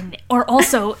women? Or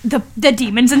also the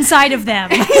demons inside of them.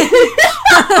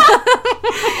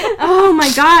 Oh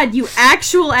my God, you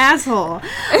actual asshole.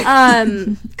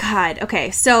 God, okay.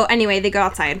 So anyway, they go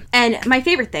outside. And my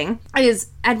favorite thing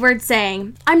is Edward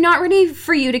saying, I'm not ready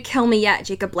for you to kill me yet,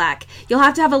 Jacob Black. You'll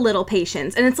have to have a little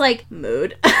patience. And it's like,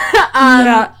 mood.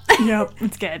 Yep,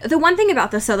 it's good. The one thing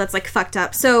about this, though, that's like fucked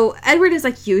up. So Edward is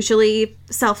like usually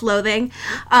self-loathing.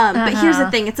 But here's the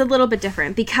thing. It's a little bit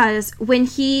different because when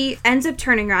he ends up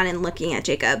turning around and looking at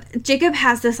Jacob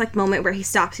has this like moment where he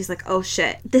stops. He's like, oh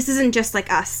shit, this isn't just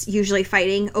like us usually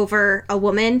fighting over a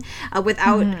woman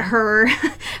without her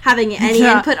having any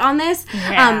input on this.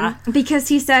 Yeah. Because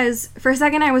he says, for a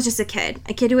second, I was just a kid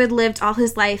who had lived all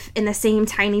his life in the same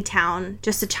tiny town,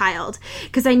 just a child.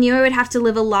 Because I knew I would have to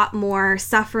live a lot more,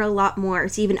 suffer a lot more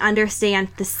to even understand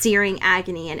the searing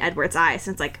agony in Edward's eyes.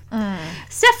 And it's like,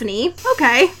 Stephanie,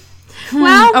 okay.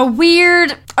 Well,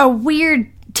 a weird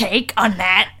take on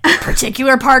that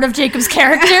particular part of Jacob's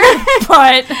character,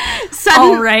 but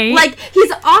all right. Like,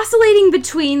 he's oscillating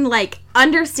between, like,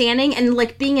 understanding and,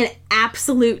 like, being an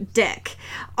absolute dick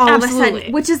all of a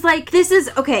sudden. Which is, like, this is,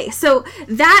 okay, so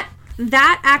that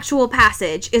actual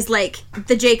passage is, like,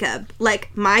 the Jacob.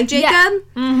 Like, my Jacob. Yeah.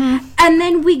 Mm-hmm. And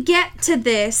then we get to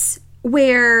this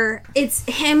where it's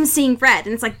him seeing red,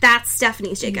 and it's like, that's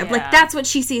Stephanie's Jacob. Yeah. Like, that's what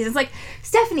she sees. It's like,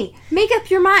 Stephanie, make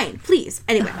up your mind, please.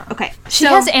 Anyway, okay. She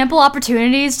has ample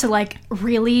opportunities to, like,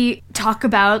 really talk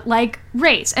about, like,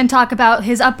 race, and talk about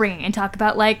his upbringing, and talk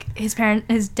about, like, his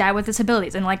dad with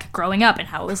disabilities, and, like, growing up, and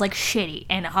how it was, like, shitty,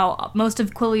 and how most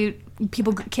of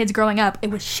kids growing up, it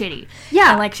was shitty.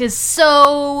 Yeah. And, like, she has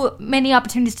so many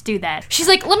opportunities to do that. She's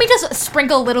like, let me just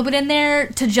sprinkle a little bit in there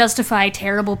to justify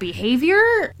terrible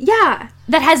behavior. Yeah.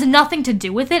 That has nothing to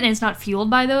do with it, and it's not fueled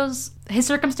by his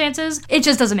circumstances. It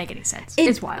just doesn't make any sense.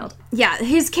 It's wild. Yeah,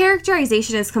 his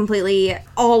characterization is completely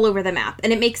all over the map,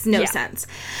 and it makes no sense.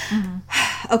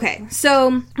 Mm-hmm. Okay,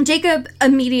 so Jacob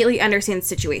immediately understands the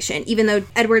situation, even though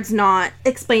Edward's not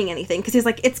explaining anything, because he's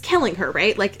like, it's killing her,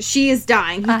 right? Like, she is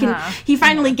dying. He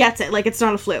finally gets it, like, it's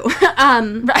not a flu.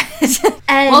 Right.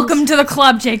 And welcome to the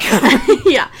club, Jacob.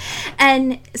 Yeah.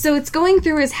 And so it's going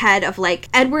through his head of, like,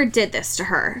 Edward did this to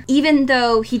her, even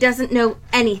though he doesn't know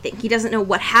anything. He doesn't know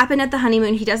what happened at the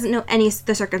honeymoon. He doesn't know any of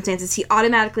the circumstances. He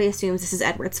automatically assumes this is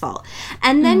Edward's fault.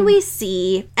 And then we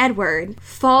see Edward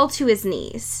fall to his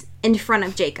knees in front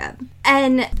of Jacob.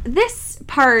 And this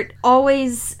part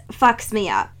always fucks me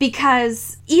up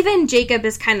because even Jacob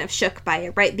is kind of shook by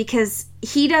it, right? Because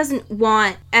he doesn't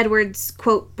want Edward's,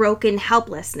 quote, broken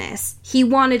helplessness. He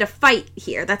wanted a fight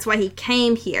here. That's why he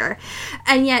came here.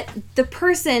 And yet the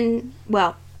person,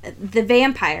 well, the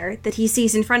vampire that he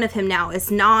sees in front of him now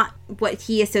is not what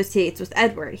he associates with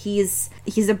Edward. He's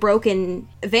a broken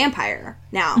vampire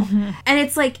now. Mm-hmm. And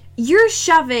it's like, you're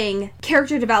shoving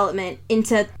character development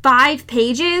into 5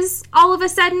 pages all of a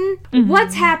sudden. Mm-hmm.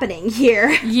 What's happening here?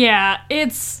 Yeah,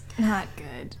 it's not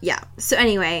good. Yeah. So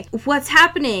anyway, what's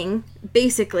happening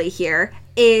basically here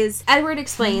is Edward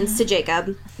explains to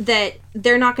Jacob that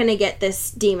they're not going to get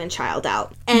this demon child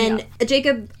out. And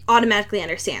Jacob automatically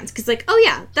understands because, like, oh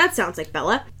yeah, that sounds like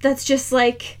Bella. That's just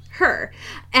like her.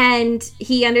 And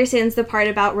he understands the part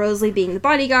about Rosalie being the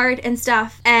bodyguard and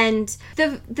stuff. And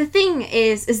the thing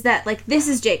is that, like, this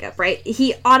is Jacob, right?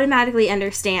 He automatically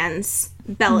understands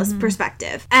Bella's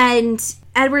perspective. And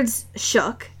Edward's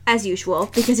shook, as usual,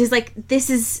 because he's like, this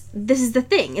is the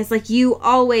thing. It's like, you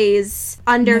always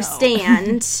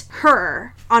understand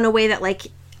her on a way that, like,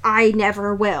 I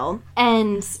never will.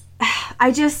 And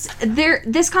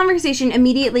this conversation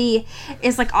immediately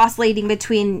is, like, oscillating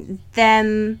between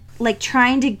them, like,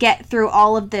 trying to get through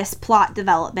all of this plot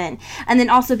development, and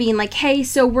then also being like, hey,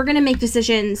 so we're gonna make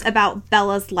decisions about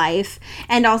Bella's life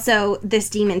and also this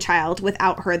demon child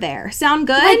without her there. Sound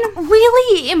good? Like,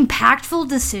 really impactful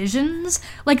decisions.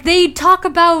 Like, they talk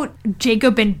about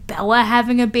Jacob and Bella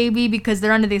having a baby because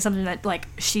they're under the assumption that, like,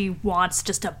 she wants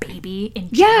just a baby in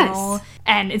general. Yes.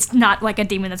 And it's not like a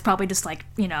demon that's probably just, like,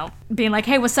 you know, being like,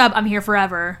 hey, what's up? I'm here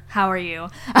forever. How are you?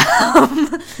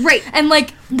 Right. And,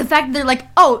 like, the fact that they're like,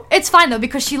 oh, it's fine, though,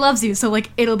 because she loves you, so,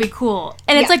 like, it'll be cool.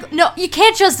 And it's like, no, you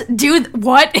can't just do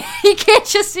what? You can't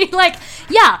just be like,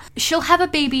 yeah, she'll have a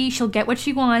baby, she'll get what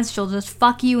she wants, she'll just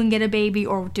fuck you and get a baby,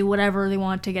 or do whatever they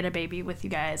want to get a baby with you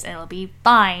guys, and it'll be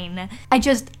fine.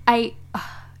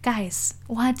 Guys,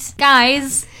 what?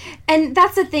 Guys. And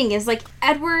that's the thing, is, like,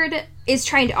 Edward is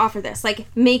trying to offer this, like,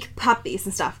 make puppies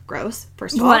and stuff. Gross,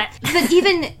 first of all. What? But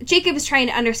even Jacob is trying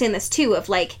to understand this, too, of,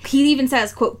 like, he even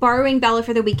says, quote, borrowing Bella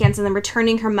for the weekends and then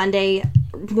returning her Monday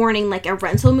morning like a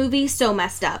rental movie, so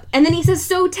messed up. And then he says,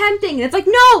 so tempting. And it's like,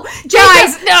 no!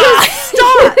 Guys, Jacob, no! just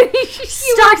stop!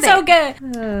 Stop Stop so it.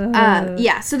 good.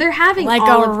 Yeah, so they're having Like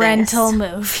all a of rental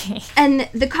this. movie. And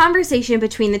the conversation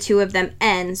between the two of them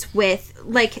ends with,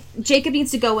 like, Jacob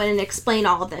needs to go in and explain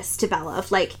all of this to Bella.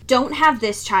 Of, like, don't have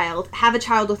this child, have a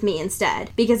child with me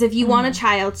instead. Because if you want a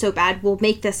child so bad, we'll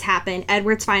make this happen.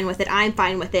 Edward's fine with it. I'm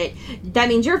fine with it. That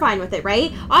means you're fine with it,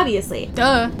 right? Obviously.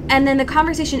 Duh. And then the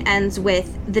conversation ends with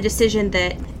the decision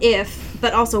that if,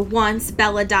 but also once,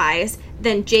 Bella dies,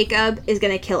 then Jacob is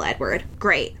going to kill Edward.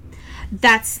 Great.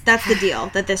 That's the deal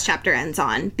that this chapter ends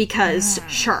on, because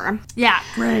sure. Yeah.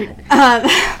 Right.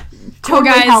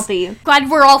 Totally guys. healthy. Glad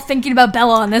we're all thinking about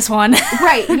Bella on this one.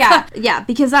 Right, yeah. Yeah,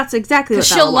 because that's exactly what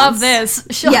She'll Bella love wants.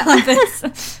 this. She'll Yeah. love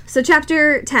this. So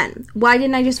chapter 10. Why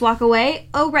didn't I just walk away?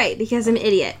 Oh, right, because I'm an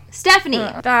idiot. Stephanie.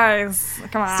 Guys,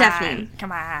 come on. Stephanie.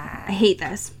 Come I on. hate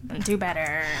this. Do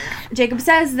better. Jacob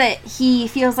says that he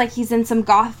feels like he's in some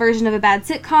goth version of a bad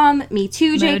sitcom. Me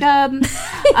too, Jacob.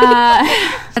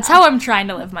 That's how I'm trying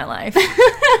to live my life.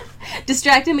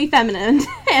 Distractingly feminine.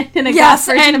 And in a Yes,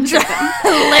 goth version and of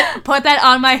Jacob. put that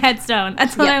on my headstone.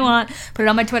 That's what Yeah. I want. Put it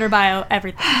on my Twitter bio.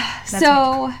 Everything. That's me.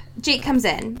 So Jake comes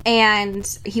in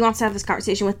and he wants to have this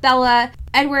conversation with Bella.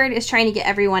 Edward is trying to get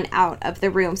everyone out of the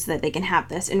room so that they can have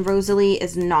this, and Rosalie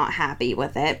is not happy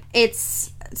with it.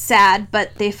 It's sad,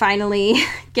 but they finally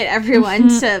get everyone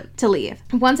to leave.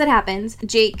 Once it happens,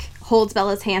 Jake holds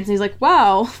Bella's hands and he's like,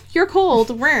 wow, you're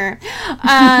cold. Rare.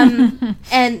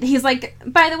 And he's like,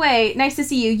 by the way, nice to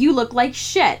see you. You look like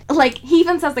shit. Like, he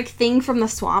even says, like, thing from the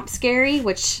swamp scary,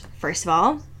 which, first of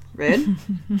all, rude.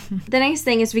 The nice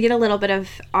thing is we get a little bit of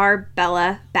our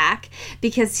Bella back,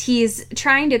 because he's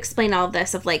trying to explain all of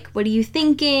this of, like, what are you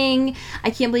thinking? I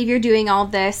can't believe you're doing all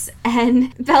this.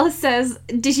 And Bella says,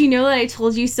 did you know that I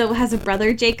told you so has a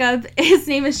brother, Jacob? His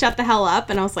name is Shut the Hell Up.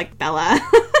 And I was like, Bella.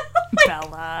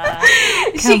 Bella.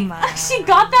 Come on. She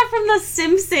got that from The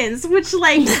Simpsons, which,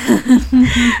 like,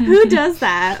 who does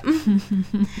that?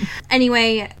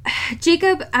 Anyway,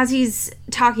 Jacob, as he's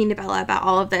talking to Bella about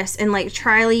all of this, and, like,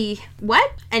 Charlie, what?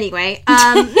 Anyway,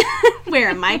 where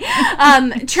am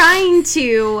I? Trying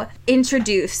to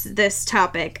introduce this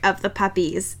topic of the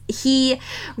puppies, he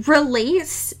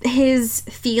relates his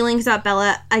feelings about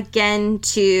Bella again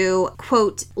to,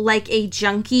 quote, like a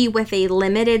junkie with a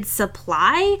limited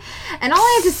supply. And all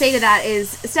I have to say to that is,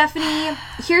 Stephanie,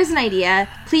 here's an idea.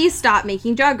 Please stop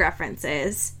making drug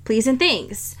references. Please and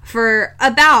thanks. For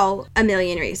about a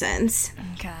million reasons.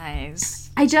 Guys.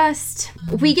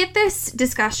 We get this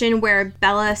discussion where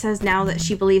Bella says now that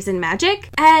she believes in magic.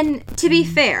 And to be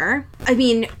fair, I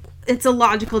mean, it's a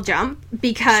logical jump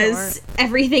because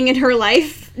everything in her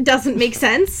life doesn't make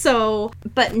sense. So,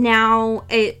 but now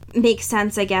it makes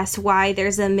sense, I guess, why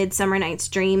there's a Midsummer Night's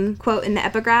Dream quote in the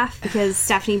epigraph, because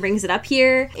Stephanie brings it up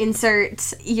here.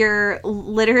 Insert your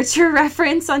literature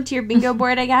reference onto your bingo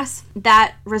board, I guess.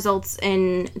 That results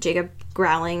in Jacob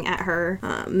growling at her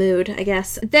mood, I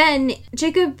guess. Then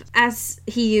Jacob, as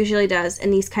he usually does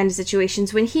in these kind of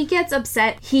situations, when he gets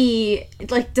upset, he,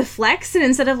 like, deflects, and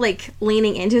instead of, like,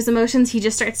 leaning into his emotions, emotions, he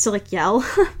just starts to like yell.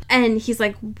 And he's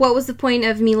like, what was the point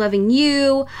of me loving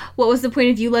you? What was the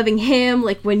point of you loving him?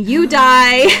 Like when you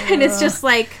die? And it's just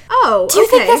like, oh, Do you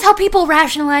think that's how people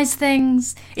rationalize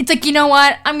things? It's like, you know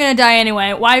what? I'm gonna die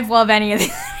anyway. Why love any of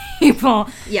these people?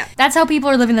 Yeah. That's how people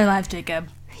are living their lives, Jacob.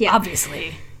 Yeah.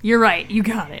 Obviously. You're right. You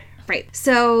got it. Right.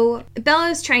 So Bella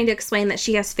is trying to explain that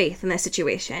she has faith in this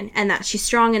situation and that she's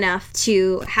strong enough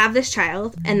to have this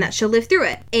child and that she'll live through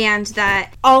it. And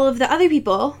that all of the other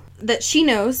people that she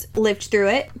knows lived through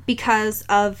it because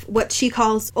of what she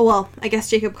calls, well, I guess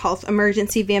Jacob calls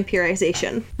emergency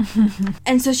vampirization.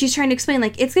 And so she's trying to explain,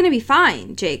 like, it's going to be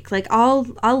fine, Jake. Like, I'll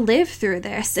live through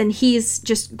this. And he's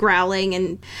just growling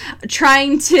and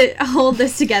trying to hold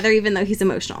this together even though he's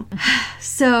emotional.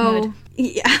 So... Good.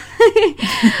 Yeah.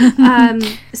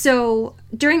 So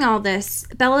during all this,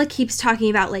 Bella keeps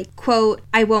talking about, like, quote,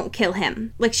 I won't kill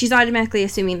him. Like, she's automatically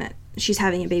assuming that she's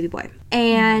having a baby boy.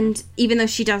 And even though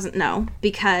she doesn't know,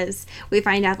 because we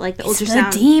find out, like, the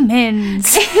ultrasound... The demons.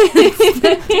 It's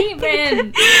the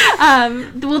demons.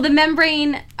 Well, the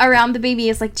membrane around the baby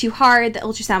is, like, too hard. The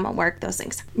ultrasound won't work. Those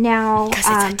things. Now... Because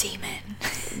it's a demon.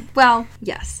 Well,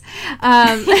 yes.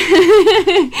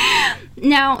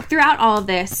 Now, throughout all of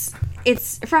this...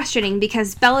 It's frustrating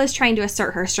because Bella is trying to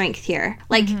assert her strength here.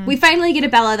 Like, we finally get a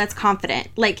Bella that's confident.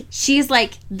 Like, she's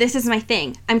like, this is my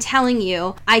thing. I'm telling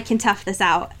you, I can tough this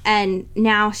out. And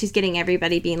now she's getting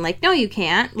everybody being like, no, you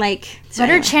can't. Like, so Let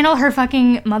her channel her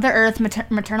fucking Mother Earth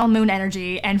maternal moon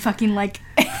energy and fucking, like,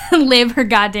 live her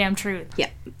goddamn truth. Yeah,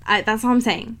 that's all I'm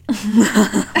saying.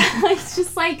 It's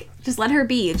just like, just let her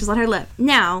be. Just let her live.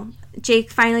 Now, Jake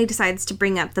finally decides to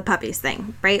bring up the puppies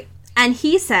thing, right? And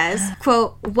he says,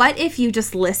 quote, what if you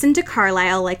just listened to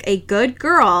Carlisle like a good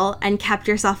girl and kept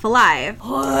yourself alive?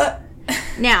 What?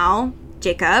 Now,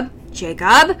 Jacob,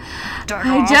 God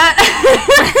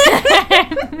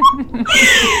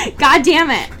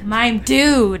damn it. My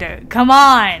dude, come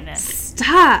on.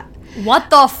 Stop. What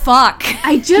the fuck?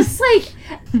 I just, like,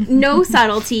 no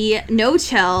subtlety, no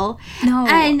chill. No.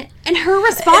 And her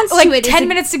response Like to it is... 10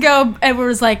 minutes ago, Edward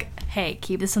was like, hey,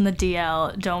 keep this in the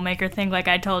DL. Don't make her think like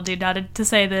I told you not to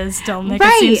say this. Don't make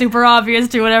it seem super obvious.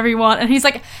 Do whatever you want. And he's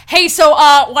like, hey, so,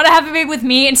 want to have a baby with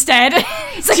me instead?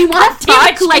 He's like, do you want to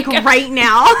fuck, like, right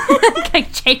now?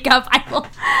 Like, Jacob, I will...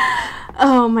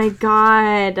 Oh my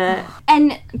god.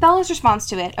 And Bella's response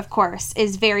to it, of course,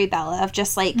 is very Bella, of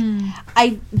just like,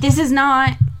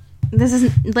 this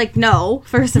isn't, like, no,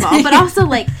 first of all, but also,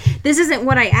 like, this isn't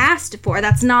what I asked for.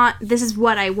 This is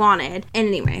what I wanted. And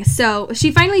anyway, so she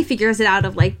finally figures it out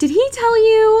of, like, did he tell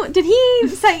you? Did he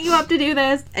set you up to do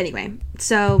this? Anyway,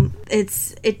 so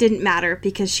it didn't matter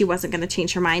because she wasn't going to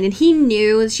change her mind. And he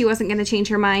knew she wasn't going to change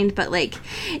her mind, but, like,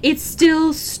 it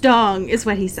still stung, is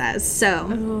what he says.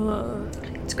 So,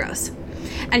 it's gross.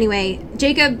 Anyway,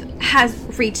 Jacob has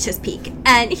reached his peak,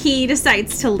 and he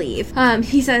decides to leave.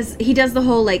 He says, he does the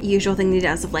whole, like, usual thing he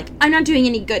does of, like, I'm not doing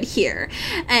any good here,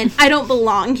 and I don't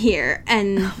belong here,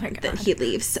 and that he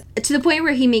leaves. To the point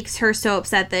where he makes her so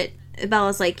upset that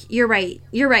Bella's like, you're right,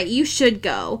 you should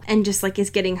go, and just, like, is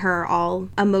getting her all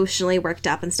emotionally worked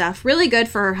up and stuff. Really good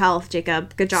for her health,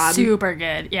 Jacob. Good job. Super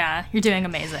good. Yeah, you're doing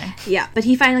amazing. Yeah, but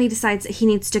he finally decides that he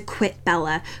needs to quit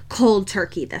Bella cold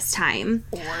turkey this time.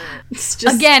 It's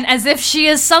just... Again, as if she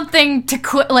is something to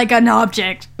quit, like an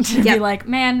object. To be like,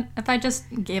 man, if I just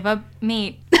gave up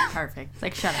meat, perfect.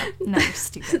 Like, shut up. No, you're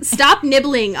stupid. Stop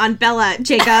nibbling on Bella,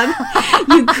 Jacob.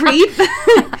 You creep.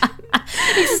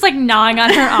 He's just like gnawing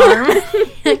on her arm.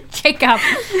 Jacob,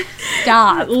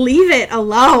 stop. Leave it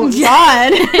alone.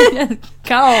 God.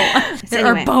 Go. There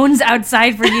Anyway. are bones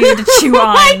outside for you to chew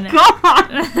on.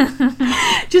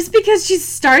 God. Just because she's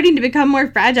starting to become more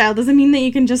fragile doesn't mean that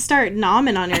you can just start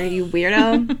nomming on her, you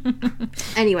weirdo.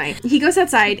 Anyway, he goes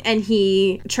outside and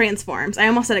he transforms. I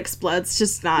almost said explodes,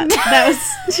 just not. That was...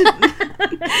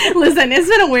 Listen, it's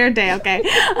been a weird day, okay?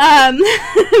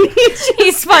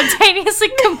 He spontaneously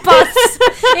combusts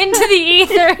into the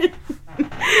ether.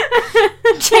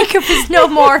 Jacob is no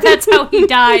more. That's how he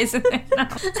dies.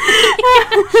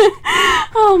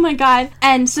 Oh my god.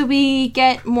 And so we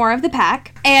get more of the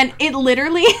pack, and it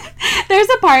literally, there's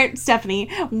a part, Stephanie,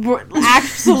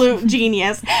 absolute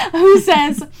genius, who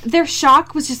says, their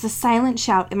shock was just a silent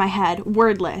shout in my head,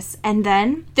 wordless, and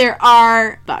then there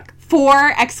are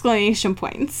 4 exclamation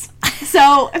points.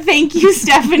 So, thank you,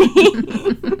 Stephanie.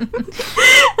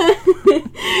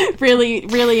 Really,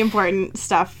 really important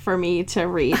stuff for me to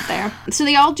read there. So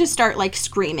they all just start, like,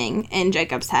 screaming in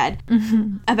Jacob's head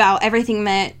about everything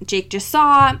that Jake just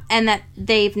saw, and that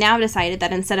they've now decided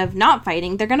that instead of not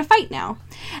fighting, they're gonna fight now.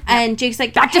 And Jake's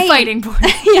like, Back to fighting, boy.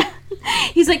 Yeah.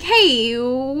 He's like, hey,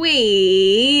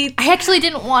 wait. I actually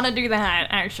didn't want to do that,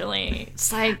 actually.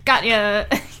 So I got ya.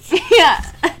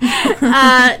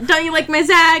 Yeah. Don't you like my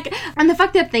Zag? And the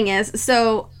fucked up thing is,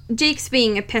 so Jake's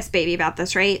being a piss baby about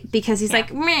this, right? Because he's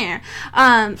like, meh.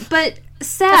 But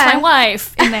Seth... That's my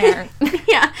wife in there.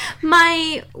 Yeah.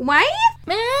 My wife?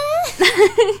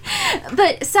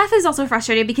 But Seth is also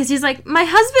frustrated because he's like, my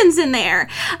husband's in there.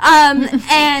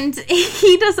 And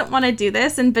he doesn't want to do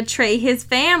this and betray his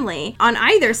family on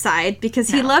either side because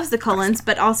he loves the Cullens,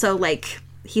 but also, like,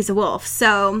 he's a wolf.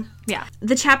 So, Yeah.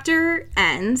 the chapter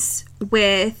ends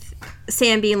with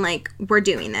Sam being like, we're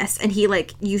doing this. And he,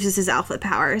 like, uses his alpha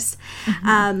powers.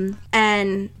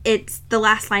 And it's, the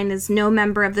last line is, no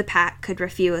member of the pack could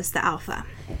refuse the alpha.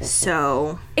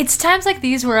 So... It's times like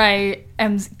these where I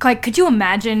am, like, could you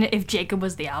imagine if Jacob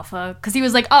was the alpha? Because he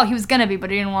was like, oh, he was gonna be, but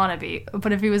he didn't want to be.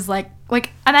 But if he was like,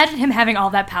 imagine him having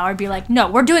all that power, be like, no,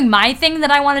 we're doing my thing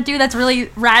that I want to do that's really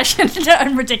rash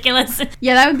and ridiculous.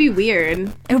 Yeah, that would be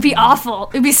weird. It would be awful.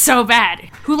 It would be so bad.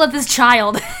 Who let this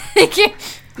child?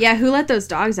 Yeah, who let those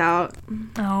dogs out?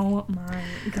 Oh my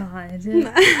god.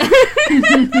 No.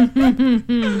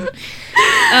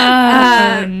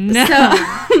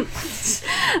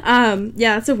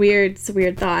 Yeah, it's a weird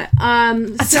thought.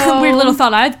 That's a weird little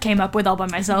thought I came up with all by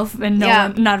myself and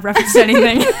not referenced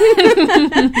anything.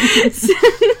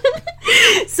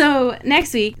 So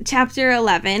next week, chapter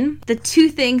 11, the 2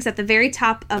 things at the very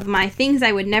top of my things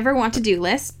I would never want to do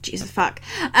list. Jesus fuck.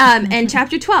 And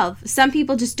chapter 12, some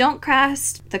people just don't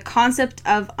grasp the concept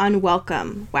of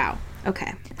unwelcome. Wow.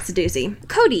 Okay. It's a doozy.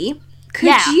 Cody,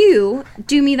 could you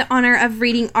do me the honor of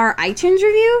reading our iTunes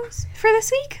reviews for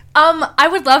this week? I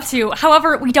would love to.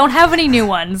 However, we don't have any new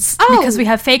ones because we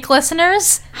have fake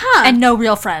listeners and no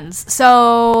real friends.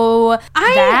 So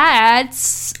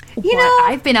that's what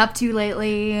I've been up to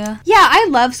lately. Yeah, I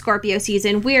love Scorpio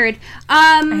season. Weird.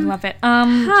 I love it.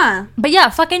 But yeah,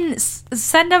 fucking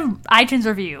send an iTunes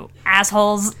review,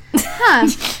 assholes.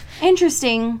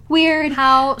 Interesting. Weird.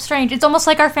 How strange. It's almost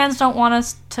like our fans don't want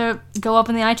us to go up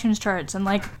in the iTunes charts and,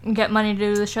 like, get money to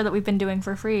do the show that we've been doing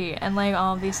for free and, like,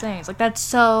 all of these things. Like, that's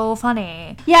so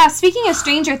funny. Yeah, speaking of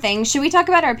Stranger Things, should we talk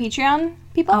about our Patreon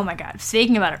people? Oh my god.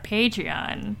 Speaking about our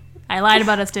Patreon, I lied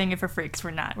about us doing it for free because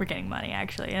we're not. We're getting money,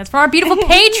 actually. And it's for our beautiful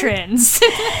patrons.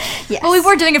 Yes. But we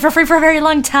were doing it for free for a very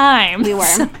long time. We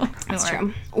were. That's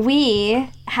true. We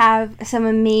have some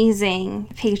amazing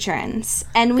patrons.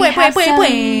 And we have some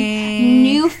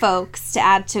new folks to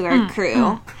add to our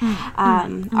crew.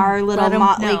 Our little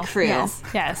motley crew. Yes.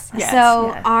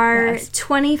 So our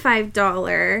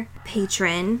 $25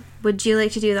 patron, would you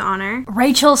like to do the honor?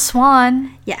 Rachel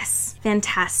Swan. Yes.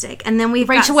 Fantastic. And then we've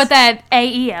Rachel with that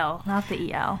A-E-L, not the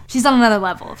E-L. She's on another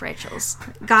level of Rachel's.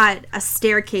 got a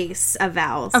staircase of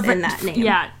vowels in that name.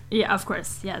 Yeah, of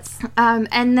course, yes.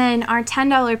 And then our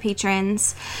 $10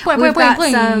 patrons, we've got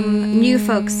some new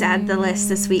folks to add the list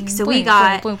this week. So we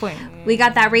got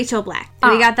that Rachel Black.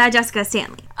 We got that Jessica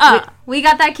Stanley. We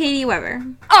got that Katie Weber.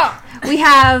 We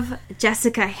have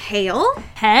Jessica Hale.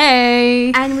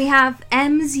 Hey. And we have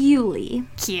Ems Yulee.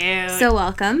 Cute. So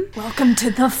welcome. Welcome to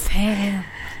the fam.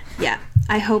 Yeah.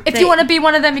 I hope if you want to be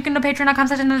one of them, you can go to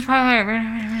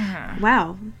patreon.com/.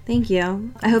 Wow. Thank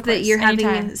you. I hope that you're having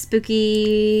a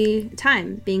spooky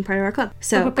time being part of our club.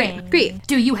 So, great.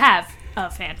 Do you have a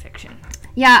fan fiction?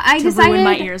 Yeah, I decided... ruin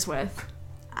my ears with.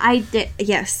 I did,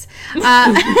 yes.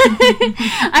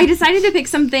 I decided to pick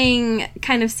something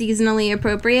kind of seasonally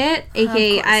appropriate,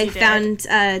 aka I found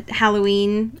a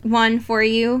Halloween one for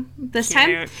you this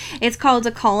time. It's called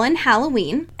A Colon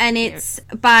Halloween, and it's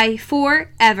by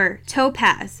Forever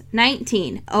Topaz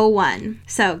 1901.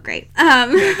 So great.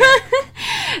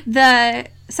 The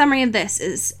summary of this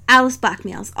is Alice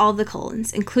blackmails all the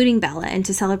Cullens, including Bella,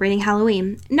 into celebrating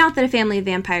Halloween. Not that a family of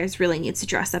vampires really needs to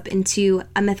dress up into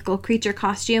a mythical creature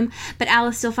costume, but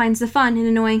Alice still finds the fun in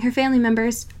annoying her family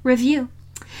members. Review.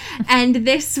 And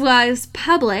this was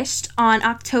published on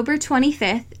October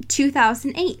 25th,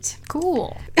 2008.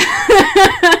 Cool.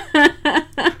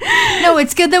 No,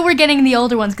 it's good that we're getting the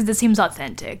older ones because it seems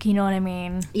authentic. You know what I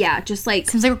mean? Yeah, just like...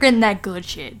 Seems like we're getting that good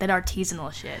shit, that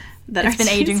artisanal shit. That's been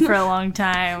aging for a long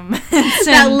time.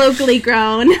 That locally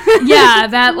grown. Yeah,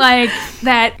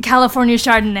 that California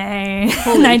Chardonnay,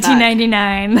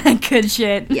 1999, that good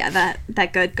shit. Yeah,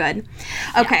 that good.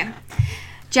 Okay. Yeah.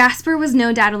 Jasper was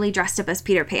no doubtedly dressed up as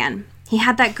Peter Pan. He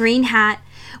had that green hat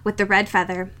with the red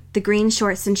feather, the green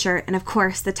shorts and shirt, and of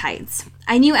course the tights.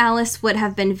 I knew Alice would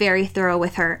have been very thorough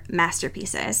with her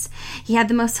masterpieces. He had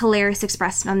the most hilarious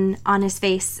expression on his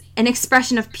face, an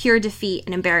expression of pure defeat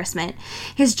and embarrassment.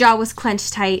 His jaw was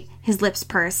clenched tight, His lips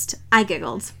pursed. I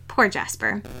giggled. Poor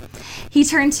Jasper. He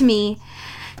turned to me.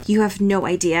 You have no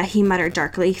idea, he muttered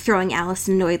darkly, throwing Alice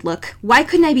an annoyed look. Why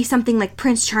couldn't I be something like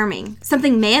Prince Charming?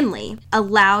 Something manly? A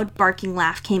loud, barking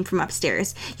laugh came from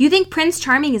upstairs. You think Prince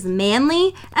Charming is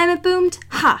manly? Emmett boomed.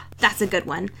 Ha! That's a good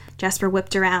one. Jasper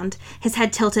whipped around, his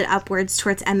head tilted upwards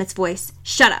towards Emmett's voice.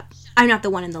 Shut up. I'm not the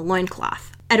one in the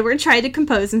loincloth. Edward tried to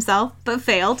compose himself, but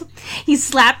failed. He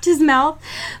slapped his mouth.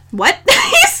 What?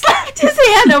 He slapped his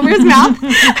hand over his mouth, trying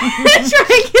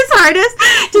his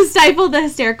hardest to stifle the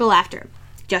hysterical laughter.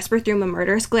 Jasper threw him a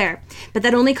murderous glare, but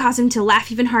that only caused him to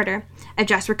laugh even harder. If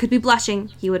Jasper could be blushing,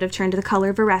 he would have turned the color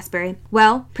of a raspberry.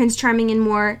 Well, Prince Charming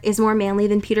is more manly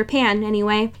than Peter Pan,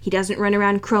 anyway. He doesn't run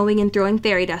around crowing and throwing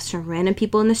fairy dust from random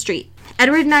people in the street.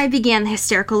 Edward and I began the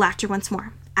hysterical laughter once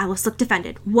more. Alice looked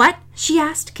offended. What? She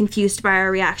asked, confused by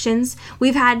our reactions.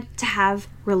 We've had to have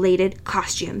related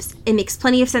costumes. It makes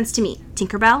plenty of sense to me.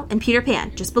 Tinkerbell and Peter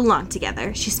Pan just belong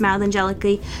together. She smiled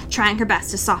angelically, trying her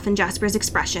best to soften Jasper's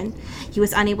expression. He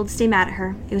was unable to stay mad at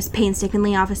her. It was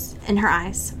painstakingly obvious in her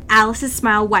eyes. Alice's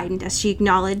smile widened as she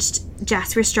acknowledged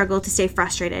Jasper's struggle to stay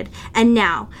frustrated. And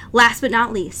now, last but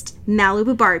not least,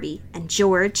 Malibu Barbie and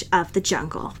George of the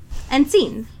Jungle. End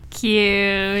scene.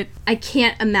 Cute. I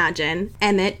can't imagine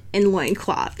Emmett in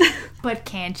loincloth. But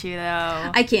can't you,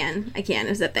 though? I can.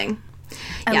 It's a thing.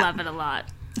 I love it a lot.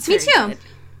 It's Me very too. good.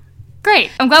 Great.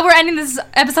 I'm glad we're ending this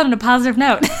episode on a positive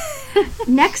note.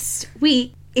 Next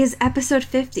week is episode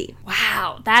 50.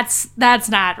 Wow. That's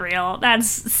not real.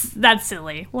 That's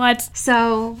silly. What?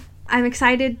 So I'm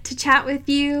excited to chat with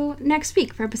you next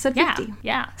week for episode 50.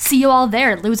 Yeah. See you all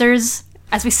there, losers.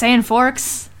 As we say in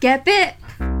Forks. Get bit.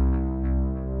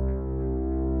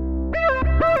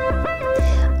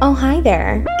 Oh, hi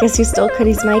there. Guess who stole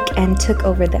Cody's mic and took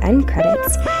over the end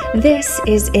credits? This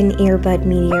is an Earbud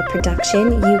Media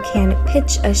production. You can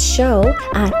pitch a show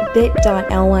at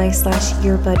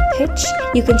bit.ly/earbudpitch.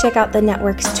 You can check out the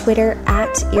network's Twitter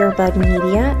at Earbud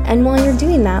Media. And while you're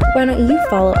doing that, why don't you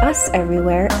follow us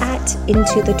everywhere at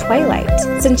Into the Twilight?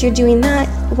 Since you're doing that,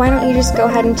 why don't you just go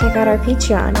ahead and check out our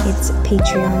Patreon? It's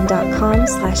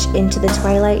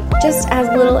patreon.com/IntoTheTwilight. Just as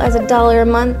little as $1 a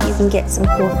month, you can get some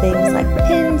cool things like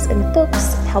pins and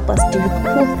books, help us do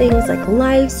cool things like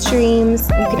live streams.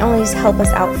 You can always help us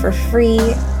out for free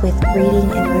with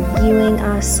rating and reviewing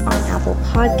us on Apple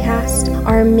Podcast.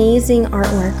 Our amazing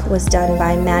artwork was done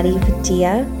by Maddie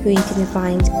Padilla, who you can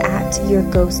find at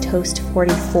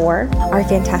YourGhostHost44. Our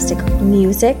fantastic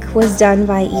music was done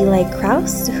by Eli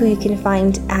Krause, who you can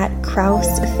find at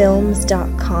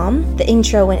KrauseFilms.com. The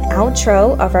intro and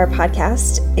outro of our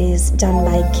podcast is done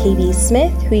by KB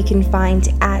Smith, who you can find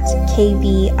at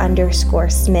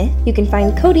KB_Smith. You can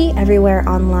find Cody everywhere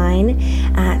online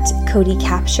at Cody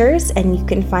Captures, and you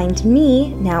can find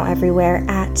me now everywhere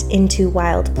at Into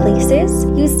Wild Places.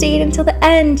 You stayed until the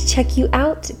end. Check you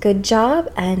out. Good job,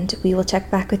 and we will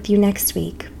check back with you next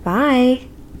week. Bye.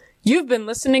 You've been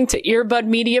listening to Earbud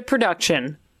Media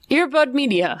Production. Earbud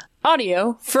Media.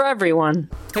 Audio for everyone.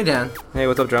 Hey, Dan. Hey,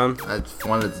 what's up, John? I just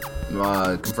wanted to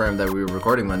confirm that we were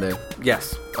recording Monday.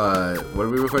 Yes. What are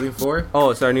we recording for? Oh,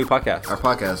 it's our new podcast. Our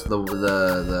podcast,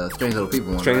 the Strange Little People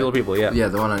one, Strange right? Little People, yeah. Yeah,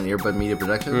 the one on Earbud Media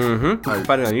Productions. Mm-hmm. You can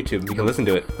find it on YouTube. You can listen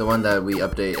to it. The one that we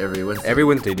update every Wednesday. Every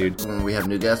Wednesday, dude. When we have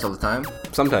new guests all the time.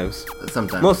 Sometimes.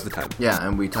 Most of the time. Yeah,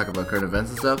 and we talk about current events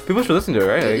and stuff. People should listen to it,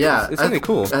 right? Yeah. It's something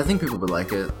cool. I think people would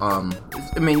like it. I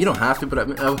mean, you don't have to,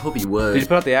 but I hope you would. Did you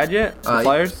put out the ad yet? The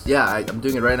flyers? Yeah, I'm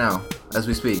doing it right now, as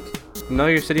we speak. No,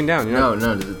 you're sitting down. No,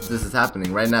 this is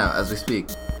happening right now, as we speak.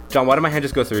 John, why did my hand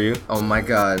just go through you? Oh my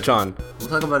god. John. We'll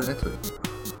talk about it next week.